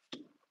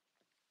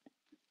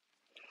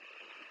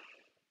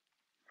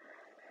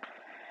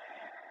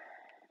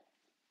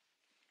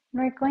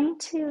 We're going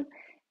to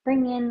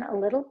bring in a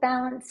little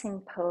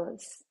balancing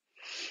pose.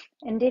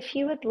 And if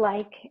you would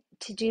like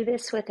to do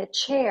this with a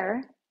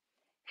chair,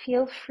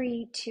 feel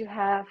free to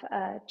have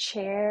a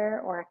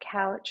chair or a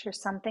couch or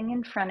something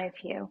in front of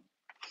you.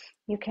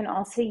 You can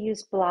also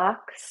use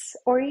blocks,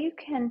 or you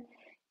can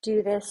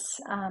do this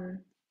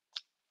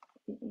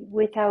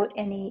without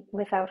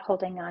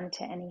holding on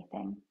to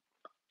anything.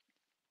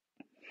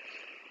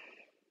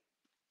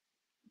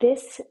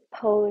 This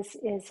pose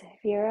is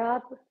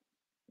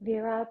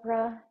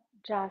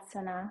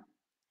Virabhajasana,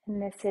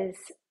 and this is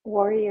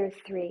Warrior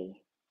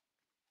 3.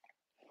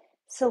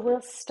 So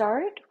we'll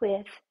start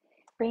with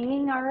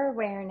bringing our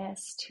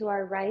awareness to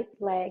our right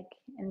leg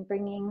and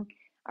bringing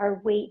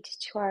our weight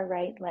to our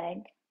right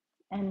leg.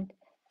 And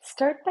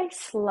start by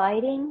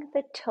sliding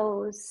the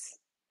toes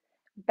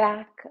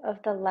back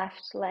of the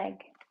left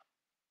leg.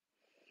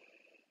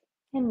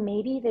 And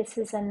maybe this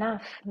is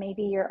enough.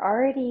 Maybe you're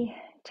already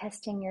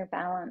testing your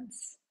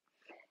balance.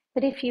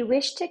 But if you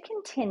wish to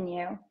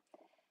continue,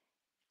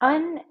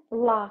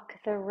 unlock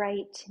the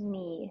right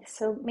knee.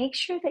 So make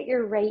sure that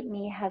your right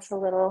knee has a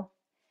little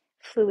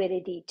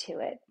fluidity to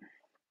it.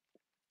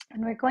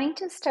 And we're going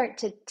to start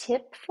to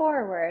tip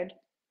forward,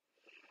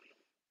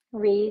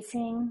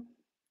 raising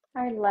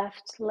our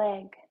left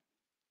leg.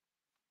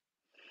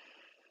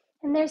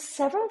 And there's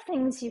several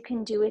things you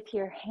can do with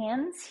your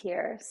hands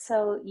here.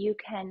 So you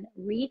can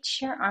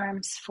reach your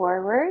arms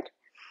forward.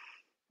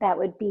 That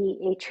would be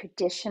a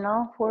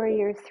traditional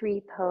Warrior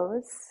 3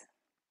 pose.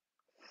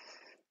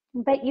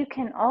 But you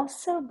can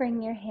also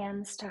bring your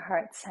hands to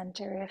heart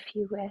center if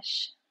you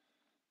wish,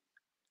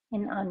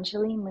 in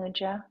Anjali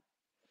Mudra.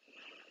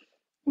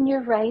 And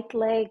your right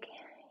leg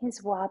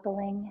is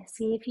wobbling.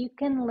 See if you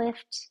can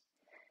lift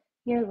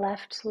your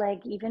left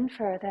leg even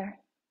further.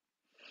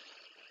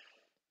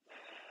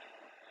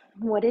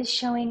 What is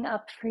showing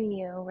up for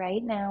you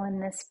right now in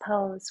this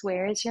pose?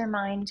 Where is your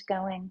mind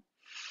going?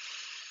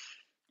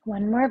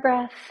 One more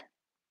breath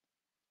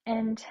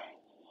and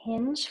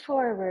hinge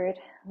forward.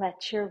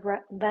 Let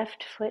your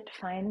left foot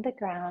find the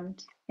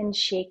ground and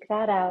shake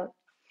that out.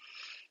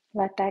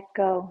 Let that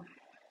go.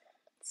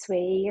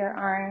 Sway your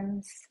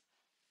arms.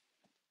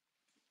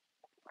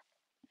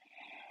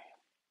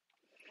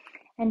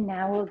 And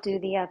now we'll do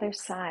the other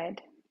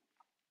side.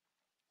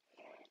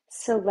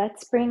 So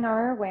let's bring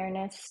our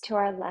awareness to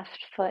our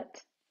left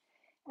foot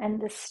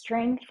and the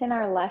strength in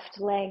our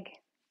left leg,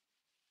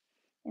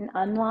 and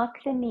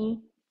unlock the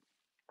knee.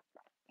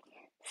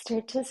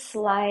 Start to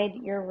slide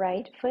your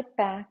right foot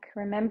back,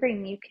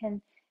 remembering you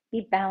can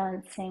be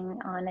balancing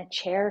on a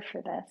chair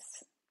for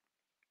this.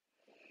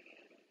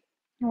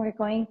 And we're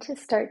going to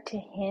start to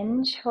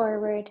hinge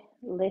forward,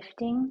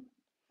 lifting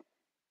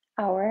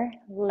our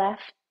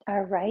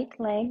right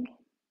leg,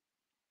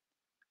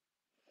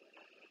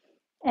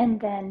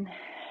 and then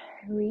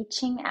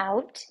reaching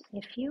out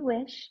if you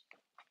wish.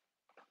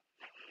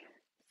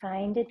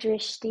 Find a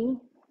drishti,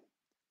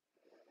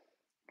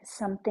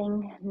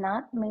 something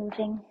not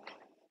moving.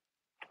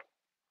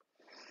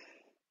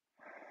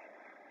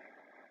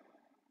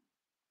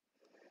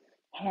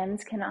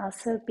 Hands can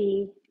also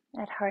be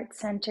at heart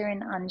center in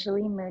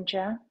Anjali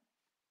Mudra.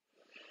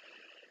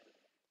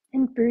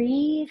 And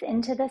breathe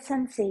into the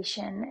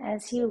sensation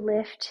as you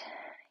lift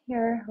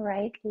your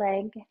right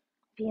leg,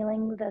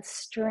 feeling the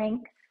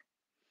strength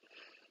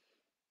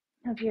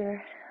of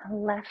your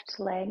left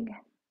leg.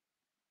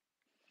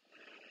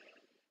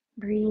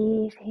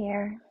 Breathe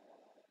here.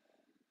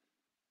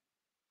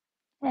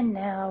 And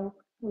now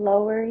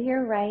lower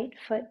your right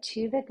foot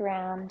to the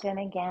ground and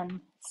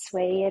again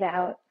sway it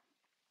out.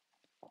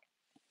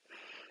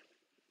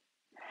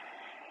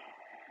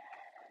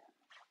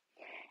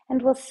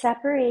 And we'll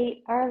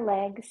separate our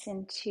legs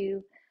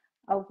into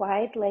a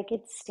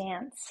wide-legged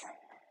stance.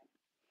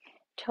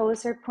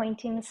 Toes are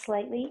pointing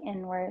slightly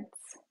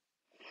inwards.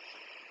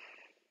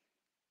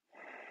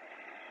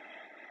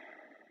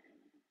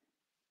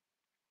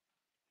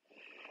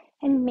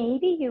 And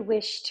maybe you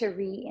wish to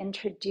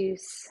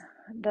reintroduce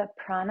the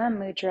prana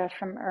mudra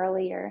from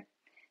earlier.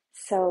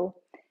 So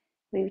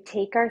we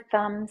take our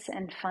thumbs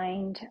and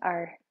find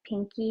our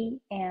pinky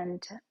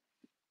and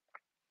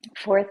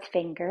fourth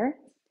finger,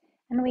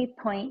 and we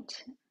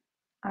point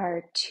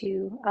our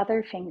two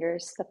other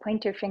fingers, the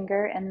pointer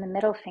finger and the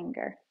middle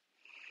finger.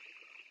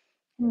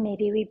 And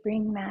maybe we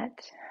bring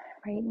that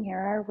right near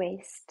our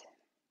waist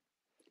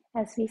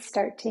as we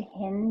start to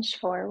hinge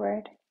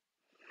forward.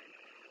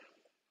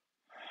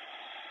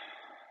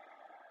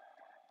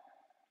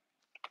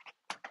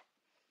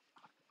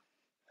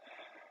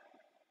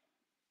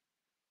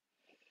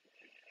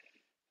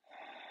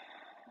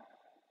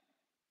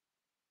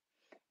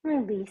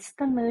 Release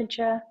the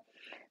mudra.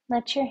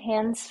 Let your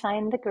hands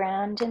find the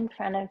ground in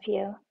front of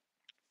you.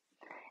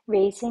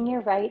 Raising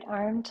your right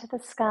arm to the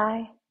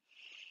sky,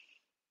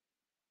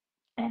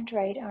 and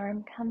right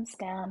arm comes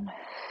down.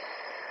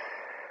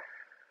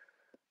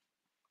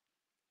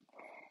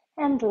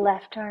 And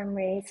left arm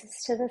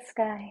raises to the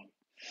sky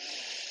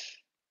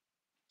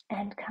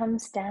and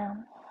comes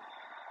down.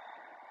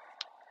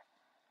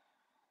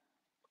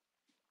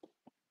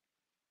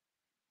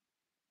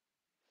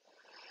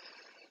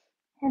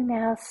 And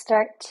now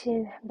start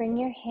to bring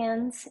your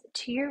hands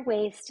to your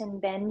waist and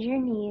bend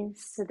your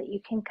knees so that you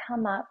can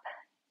come up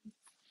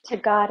to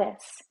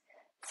Goddess.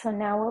 So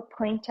now we'll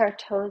point our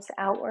toes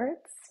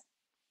outwards.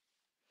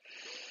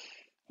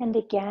 And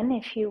again,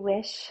 if you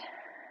wish,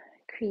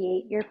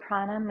 create your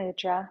prana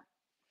mudra,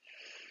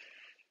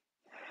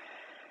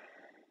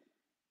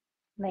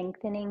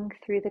 lengthening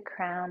through the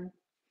crown.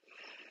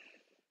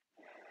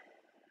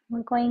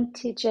 We're going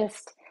to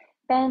just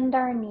bend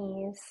our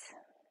knees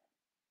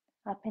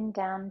up and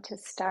down to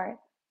start.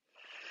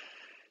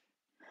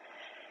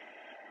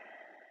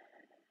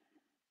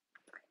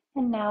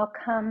 And now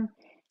come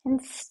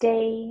and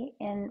stay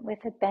in with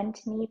a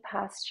bent knee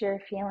posture,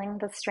 feeling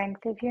the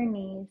strength of your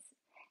knees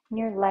and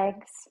your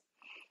legs.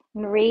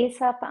 And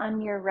raise up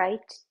on your right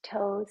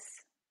toes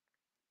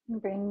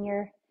and bring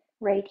your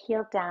right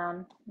heel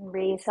down. And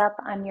raise up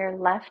on your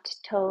left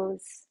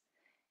toes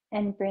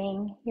and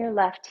bring your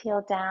left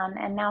heel down.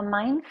 And now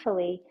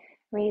mindfully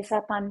raise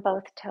up on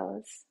both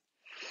toes.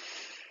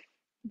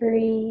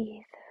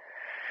 Breathe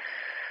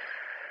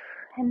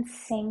and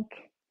sink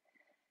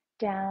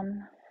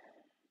down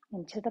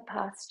into the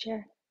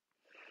posture.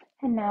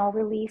 And now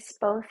release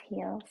both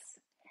heels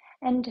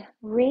and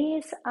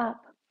raise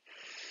up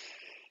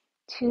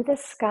to the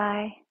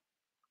sky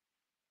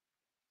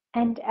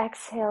and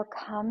exhale,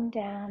 come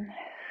down.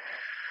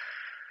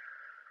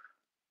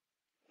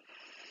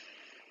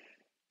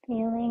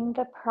 Feeling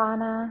the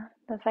prana,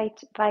 the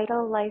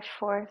vital life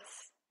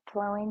force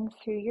flowing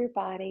through your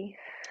body,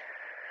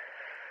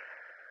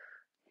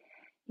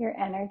 your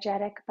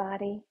energetic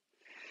body.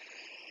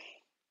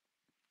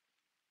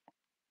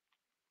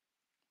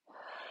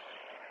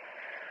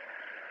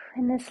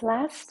 And this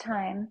last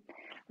time,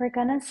 we're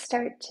going to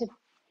start to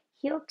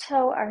heel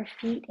toe our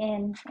feet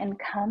in and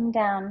come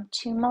down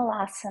to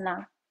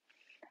Malasana,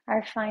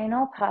 our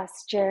final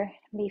posture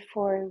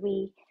before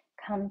we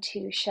come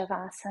to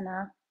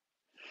Shavasana.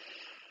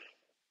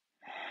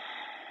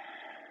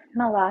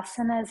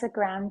 Malasana is a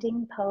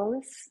grounding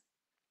pose.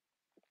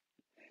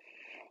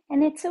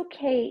 And it's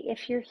okay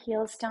if your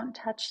heels don't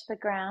touch the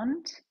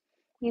ground.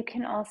 You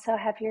can also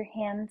have your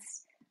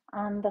hands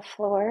on the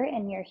floor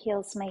and your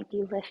heels might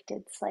be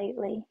lifted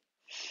slightly.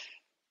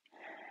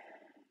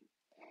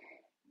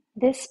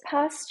 This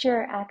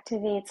posture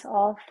activates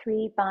all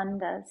three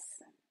bandhas.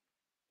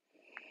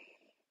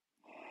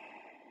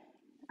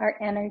 Our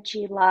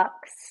energy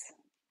locks.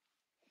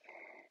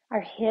 Our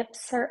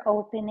hips are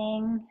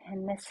opening,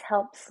 and this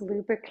helps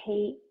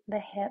lubricate the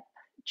hip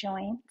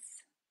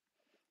joints.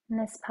 And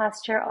this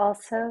posture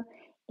also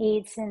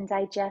aids in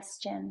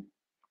digestion.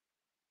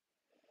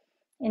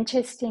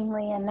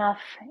 Interestingly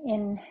enough,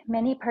 in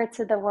many parts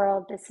of the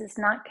world, this is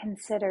not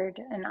considered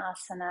an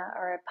asana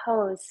or a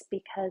pose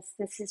because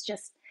this is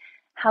just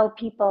how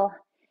people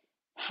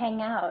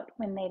hang out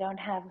when they don't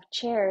have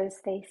chairs.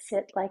 They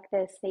sit like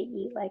this, they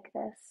eat like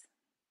this.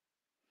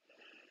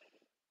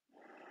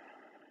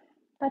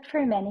 But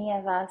for many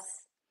of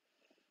us,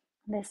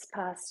 this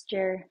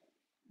posture,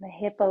 the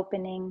hip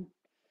opening,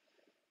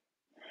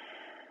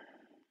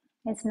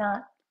 is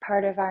not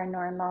part of our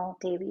normal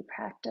daily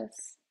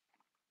practice.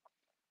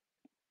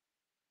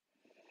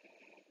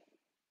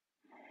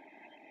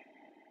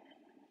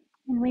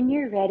 And when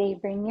you're ready,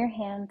 bring your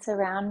hands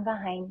around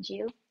behind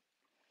you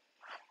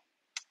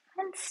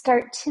and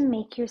start to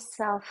make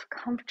yourself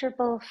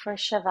comfortable for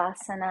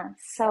Shavasana.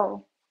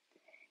 So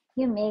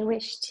you may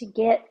wish to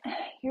get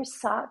your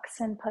socks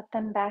and put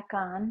them back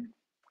on.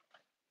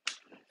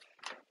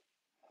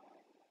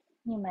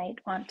 You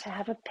might want to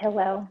have a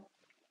pillow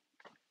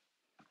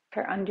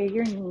for under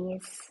your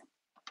knees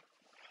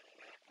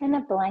and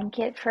a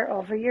blanket for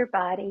over your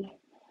body.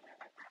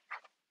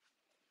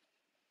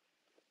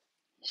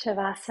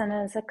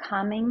 Shavasana is a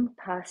calming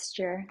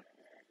posture.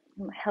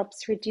 It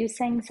helps reduce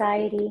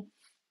anxiety.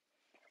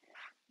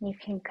 You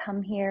can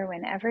come here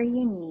whenever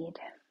you need.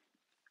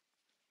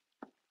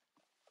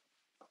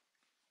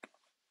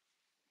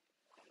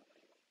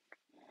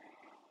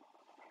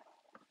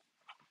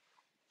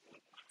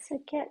 So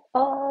get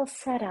all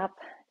set up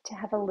to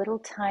have a little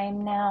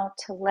time now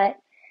to let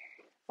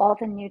all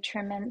the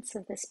nutriments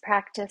of this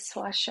practice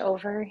wash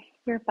over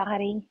your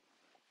body.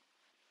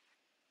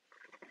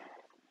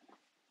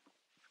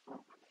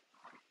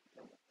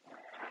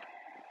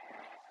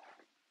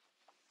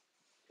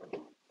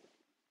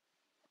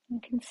 You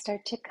can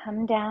start to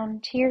come down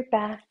to your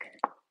back,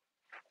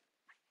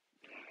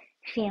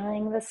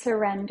 feeling the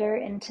surrender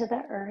into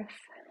the earth.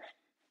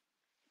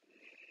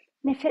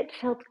 And if it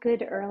felt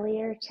good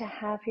earlier to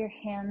have your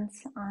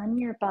hands on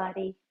your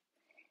body,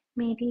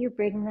 maybe you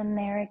bring them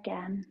there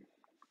again.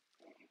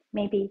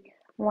 Maybe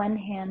one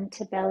hand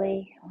to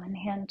belly, one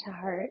hand to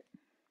heart,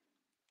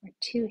 or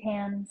two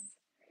hands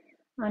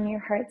on your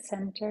heart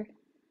center.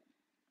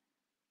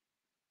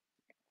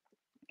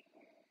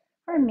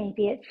 Or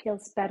maybe it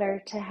feels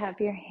better to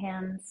have your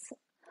hands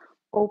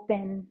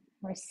open,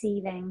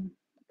 receiving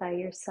by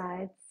your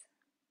sides.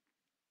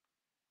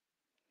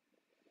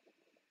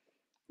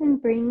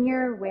 And bring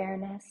your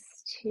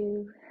awareness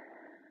to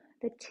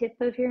the tip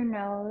of your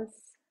nose,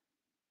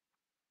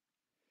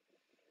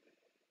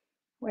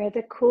 where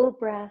the cool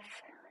breath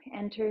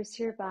enters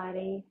your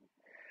body.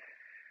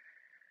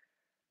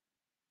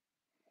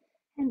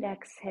 And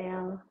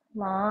exhale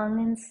long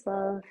and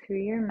slow through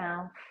your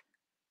mouth.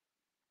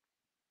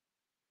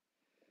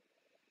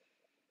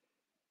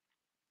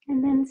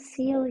 And then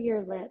seal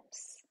your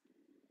lips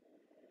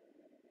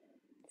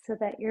so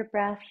that your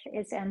breath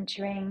is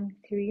entering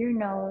through your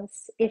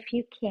nose if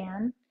you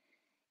can.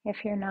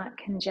 If you're not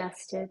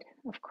congested,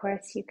 of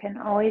course, you can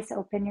always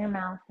open your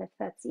mouth if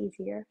that's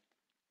easier.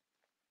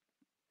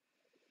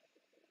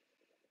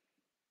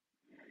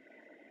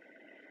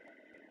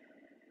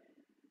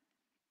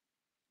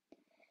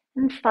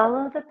 And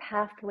follow the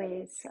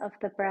pathways of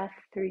the breath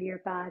through your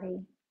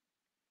body,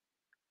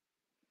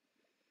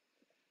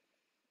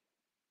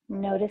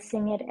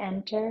 noticing it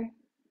enter,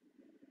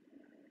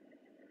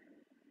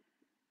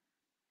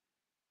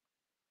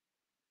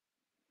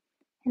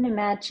 and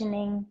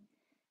imagining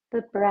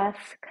the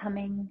breath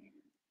coming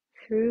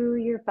through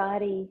your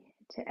body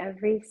to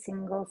every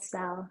single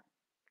cell.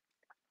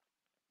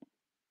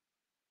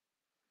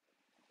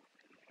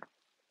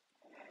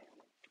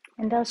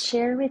 And I'll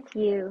share with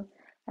you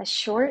a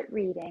short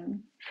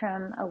reading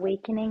from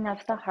Awakening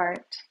of the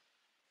Heart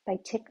by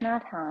Thich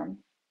Nhat Hanh.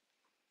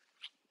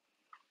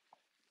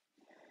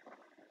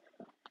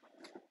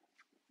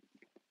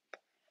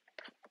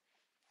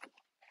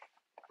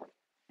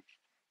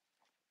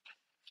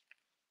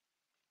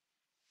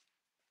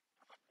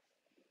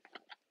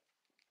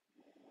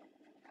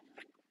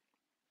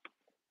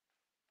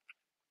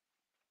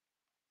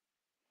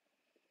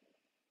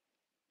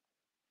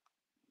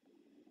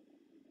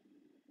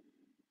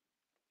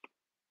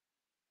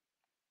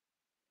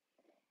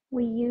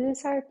 We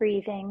use our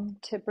breathing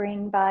to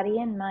bring body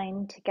and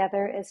mind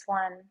together as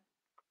one.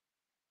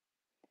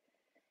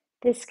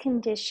 This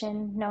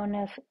condition,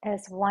 known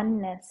as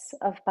oneness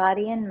of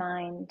body and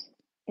mind,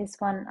 is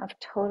one of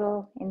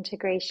total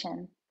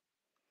integration.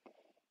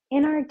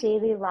 In our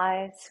daily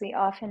lives, we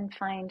often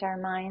find our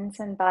minds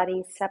and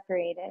bodies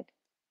separated.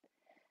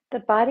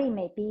 The body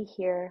may be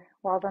here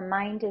while the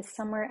mind is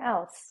somewhere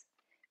else,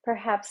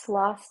 perhaps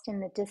lost in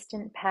the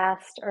distant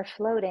past or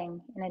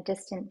floating in a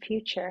distant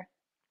future.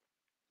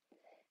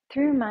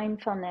 Through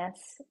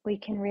mindfulness, we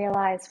can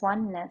realize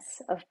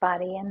oneness of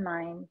body and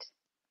mind,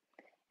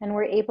 and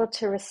we're able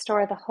to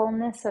restore the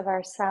wholeness of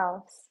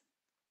ourselves.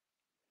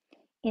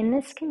 In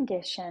this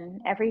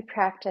condition, every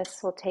practice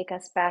will take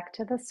us back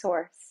to the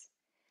source,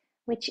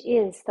 which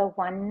is the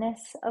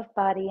oneness of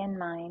body and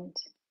mind,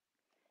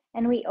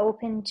 and we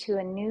open to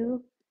a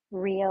new,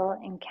 real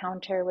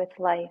encounter with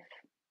life.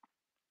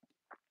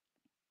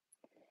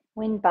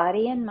 When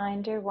body and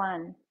mind are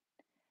one,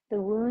 the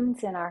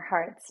wounds in our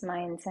hearts,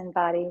 minds, and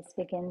bodies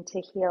begin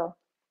to heal.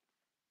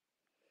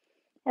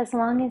 As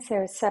long as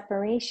there is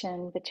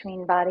separation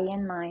between body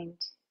and mind,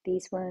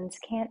 these wounds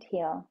can't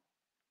heal.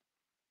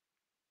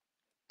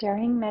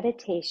 During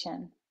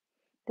meditation,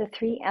 the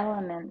three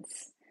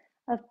elements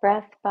of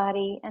breath,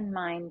 body, and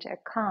mind are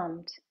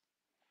calmed,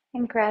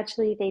 and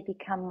gradually they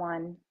become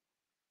one.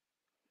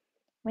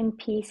 When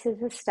peace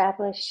is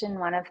established in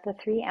one of the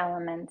three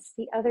elements,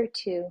 the other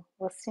two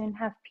will soon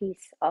have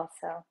peace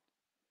also.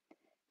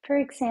 For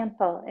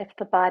example, if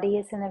the body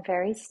is in a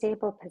very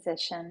stable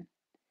position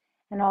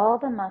and all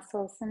the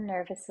muscles and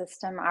nervous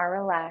system are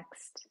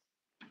relaxed,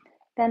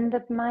 then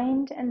the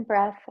mind and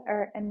breath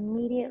are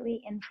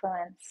immediately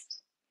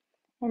influenced,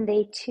 and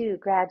they too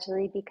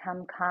gradually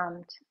become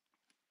calmed.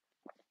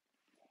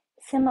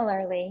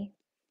 Similarly,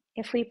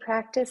 if we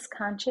practice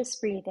conscious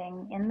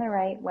breathing in the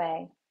right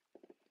way,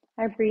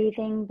 our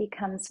breathing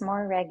becomes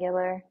more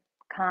regular,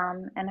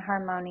 calm, and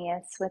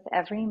harmonious with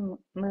every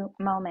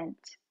moment.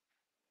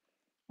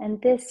 And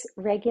this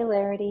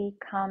regularity,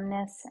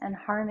 calmness, and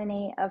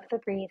harmony of the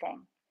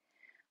breathing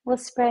will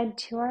spread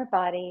to our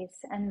bodies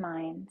and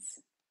minds,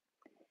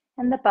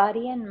 and the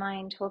body and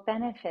mind will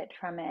benefit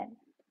from it.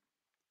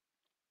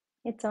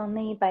 It's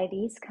only by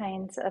these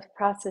kinds of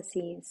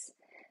processes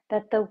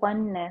that the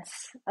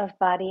oneness of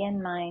body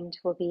and mind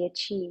will be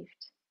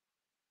achieved.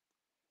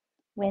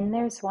 When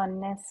there's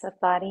oneness of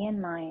body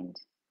and mind,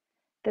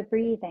 the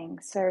breathing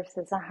serves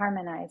as a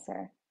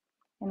harmonizer,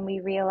 and we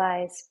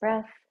realize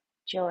breath,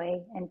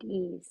 joy, and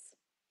ease.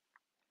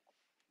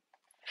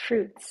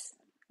 Fruits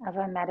of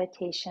a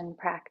meditation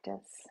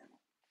practice.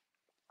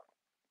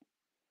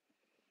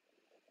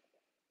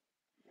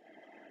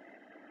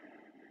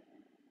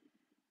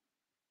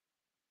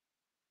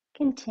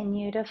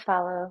 Continue to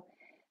follow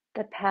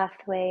the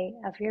pathway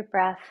of your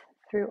breath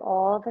through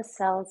all the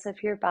cells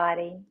of your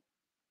body.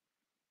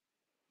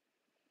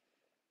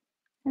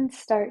 And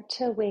start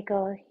to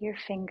wiggle your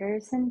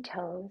fingers and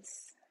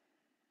toes.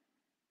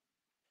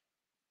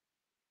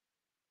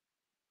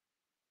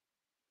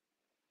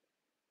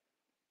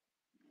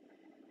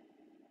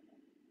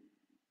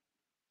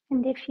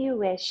 And if you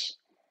wish,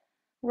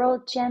 roll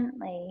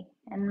gently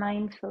and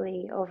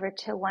mindfully over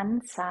to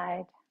one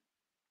side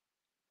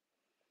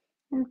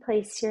and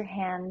place your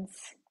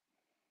hands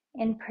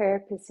in prayer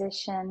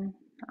position,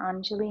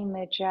 Anjali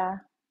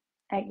Mudra,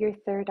 at your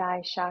third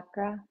eye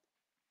chakra.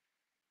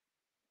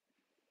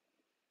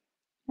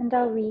 And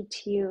I'll read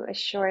to you a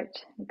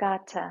short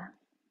gatha.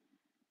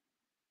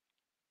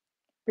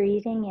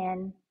 Breathing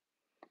in,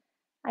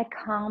 I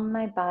calm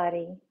my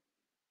body.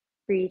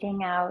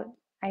 Breathing out,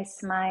 I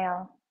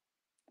smile.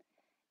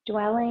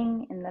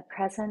 Dwelling in the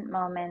present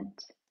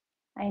moment,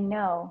 I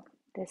know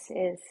this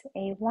is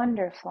a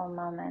wonderful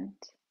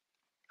moment.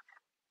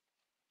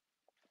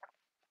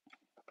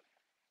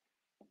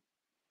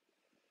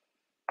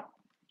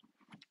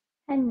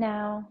 And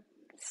now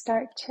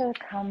start to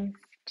come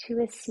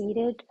to a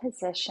seated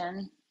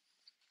position.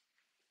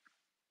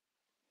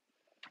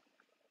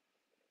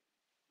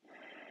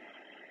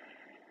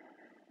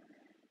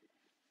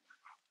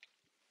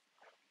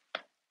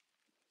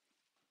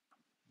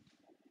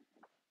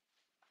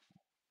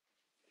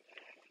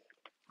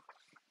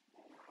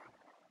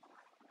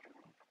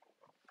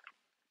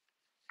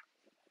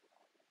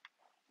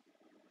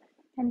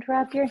 And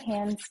rub your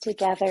hands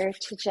together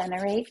to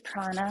generate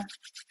prana.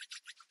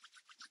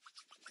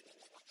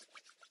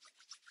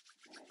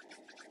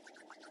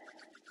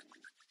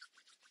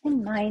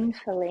 And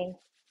mindfully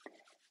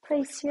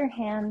place your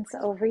hands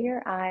over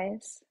your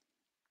eyes.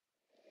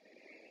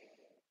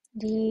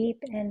 Deep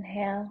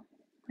inhale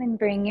and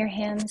bring your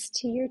hands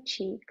to your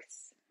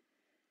cheeks.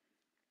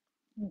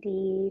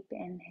 Deep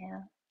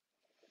inhale.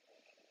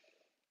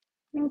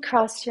 And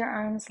cross your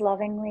arms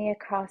lovingly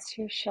across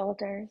your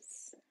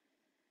shoulders.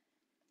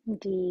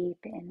 Deep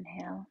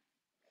inhale.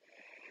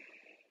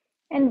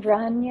 And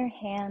run your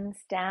hands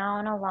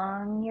down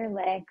along your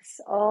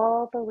legs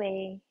all the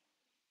way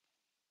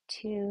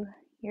to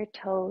your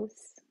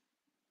toes.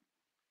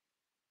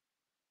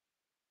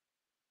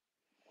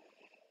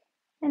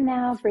 And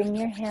now bring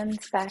your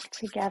hands back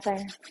together,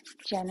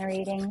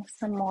 generating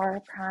some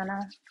more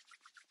prana.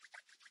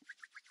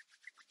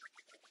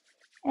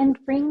 And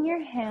bring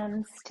your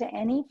hands to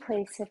any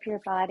place of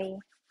your body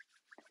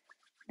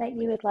that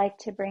you would like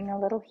to bring a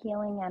little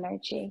healing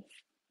energy.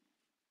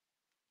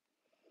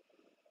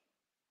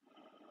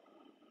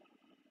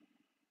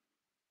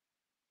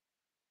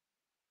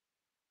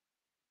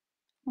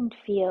 And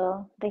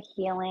feel the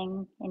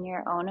healing in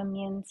your own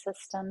immune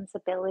system's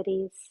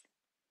abilities.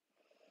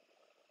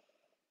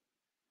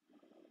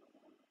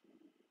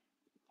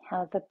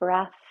 How the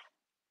breath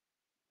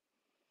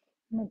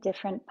and the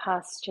different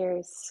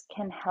postures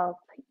can help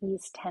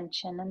ease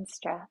tension and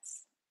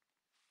stress.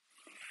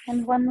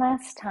 And one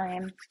last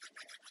time,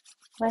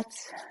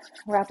 let's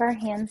rub our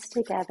hands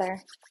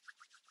together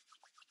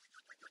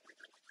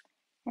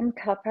and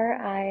cup our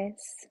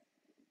eyes.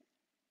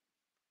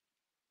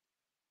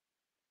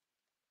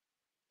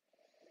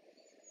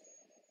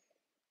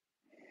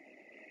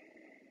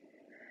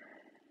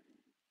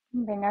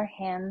 And bring our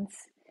hands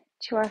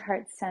to our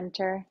heart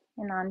center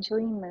in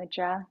Anjali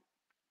Mudra.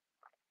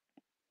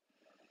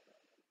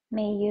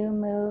 May you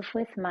move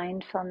with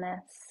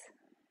mindfulness.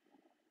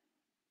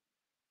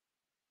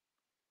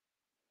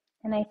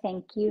 And I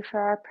thank you for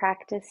our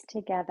practice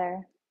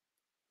together.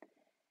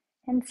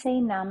 And say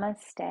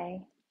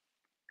namaste.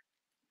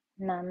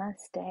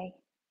 Namaste.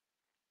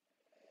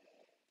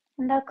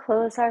 And I'll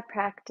close our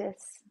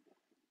practice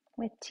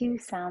with 2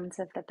 sounds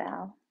of the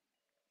bell.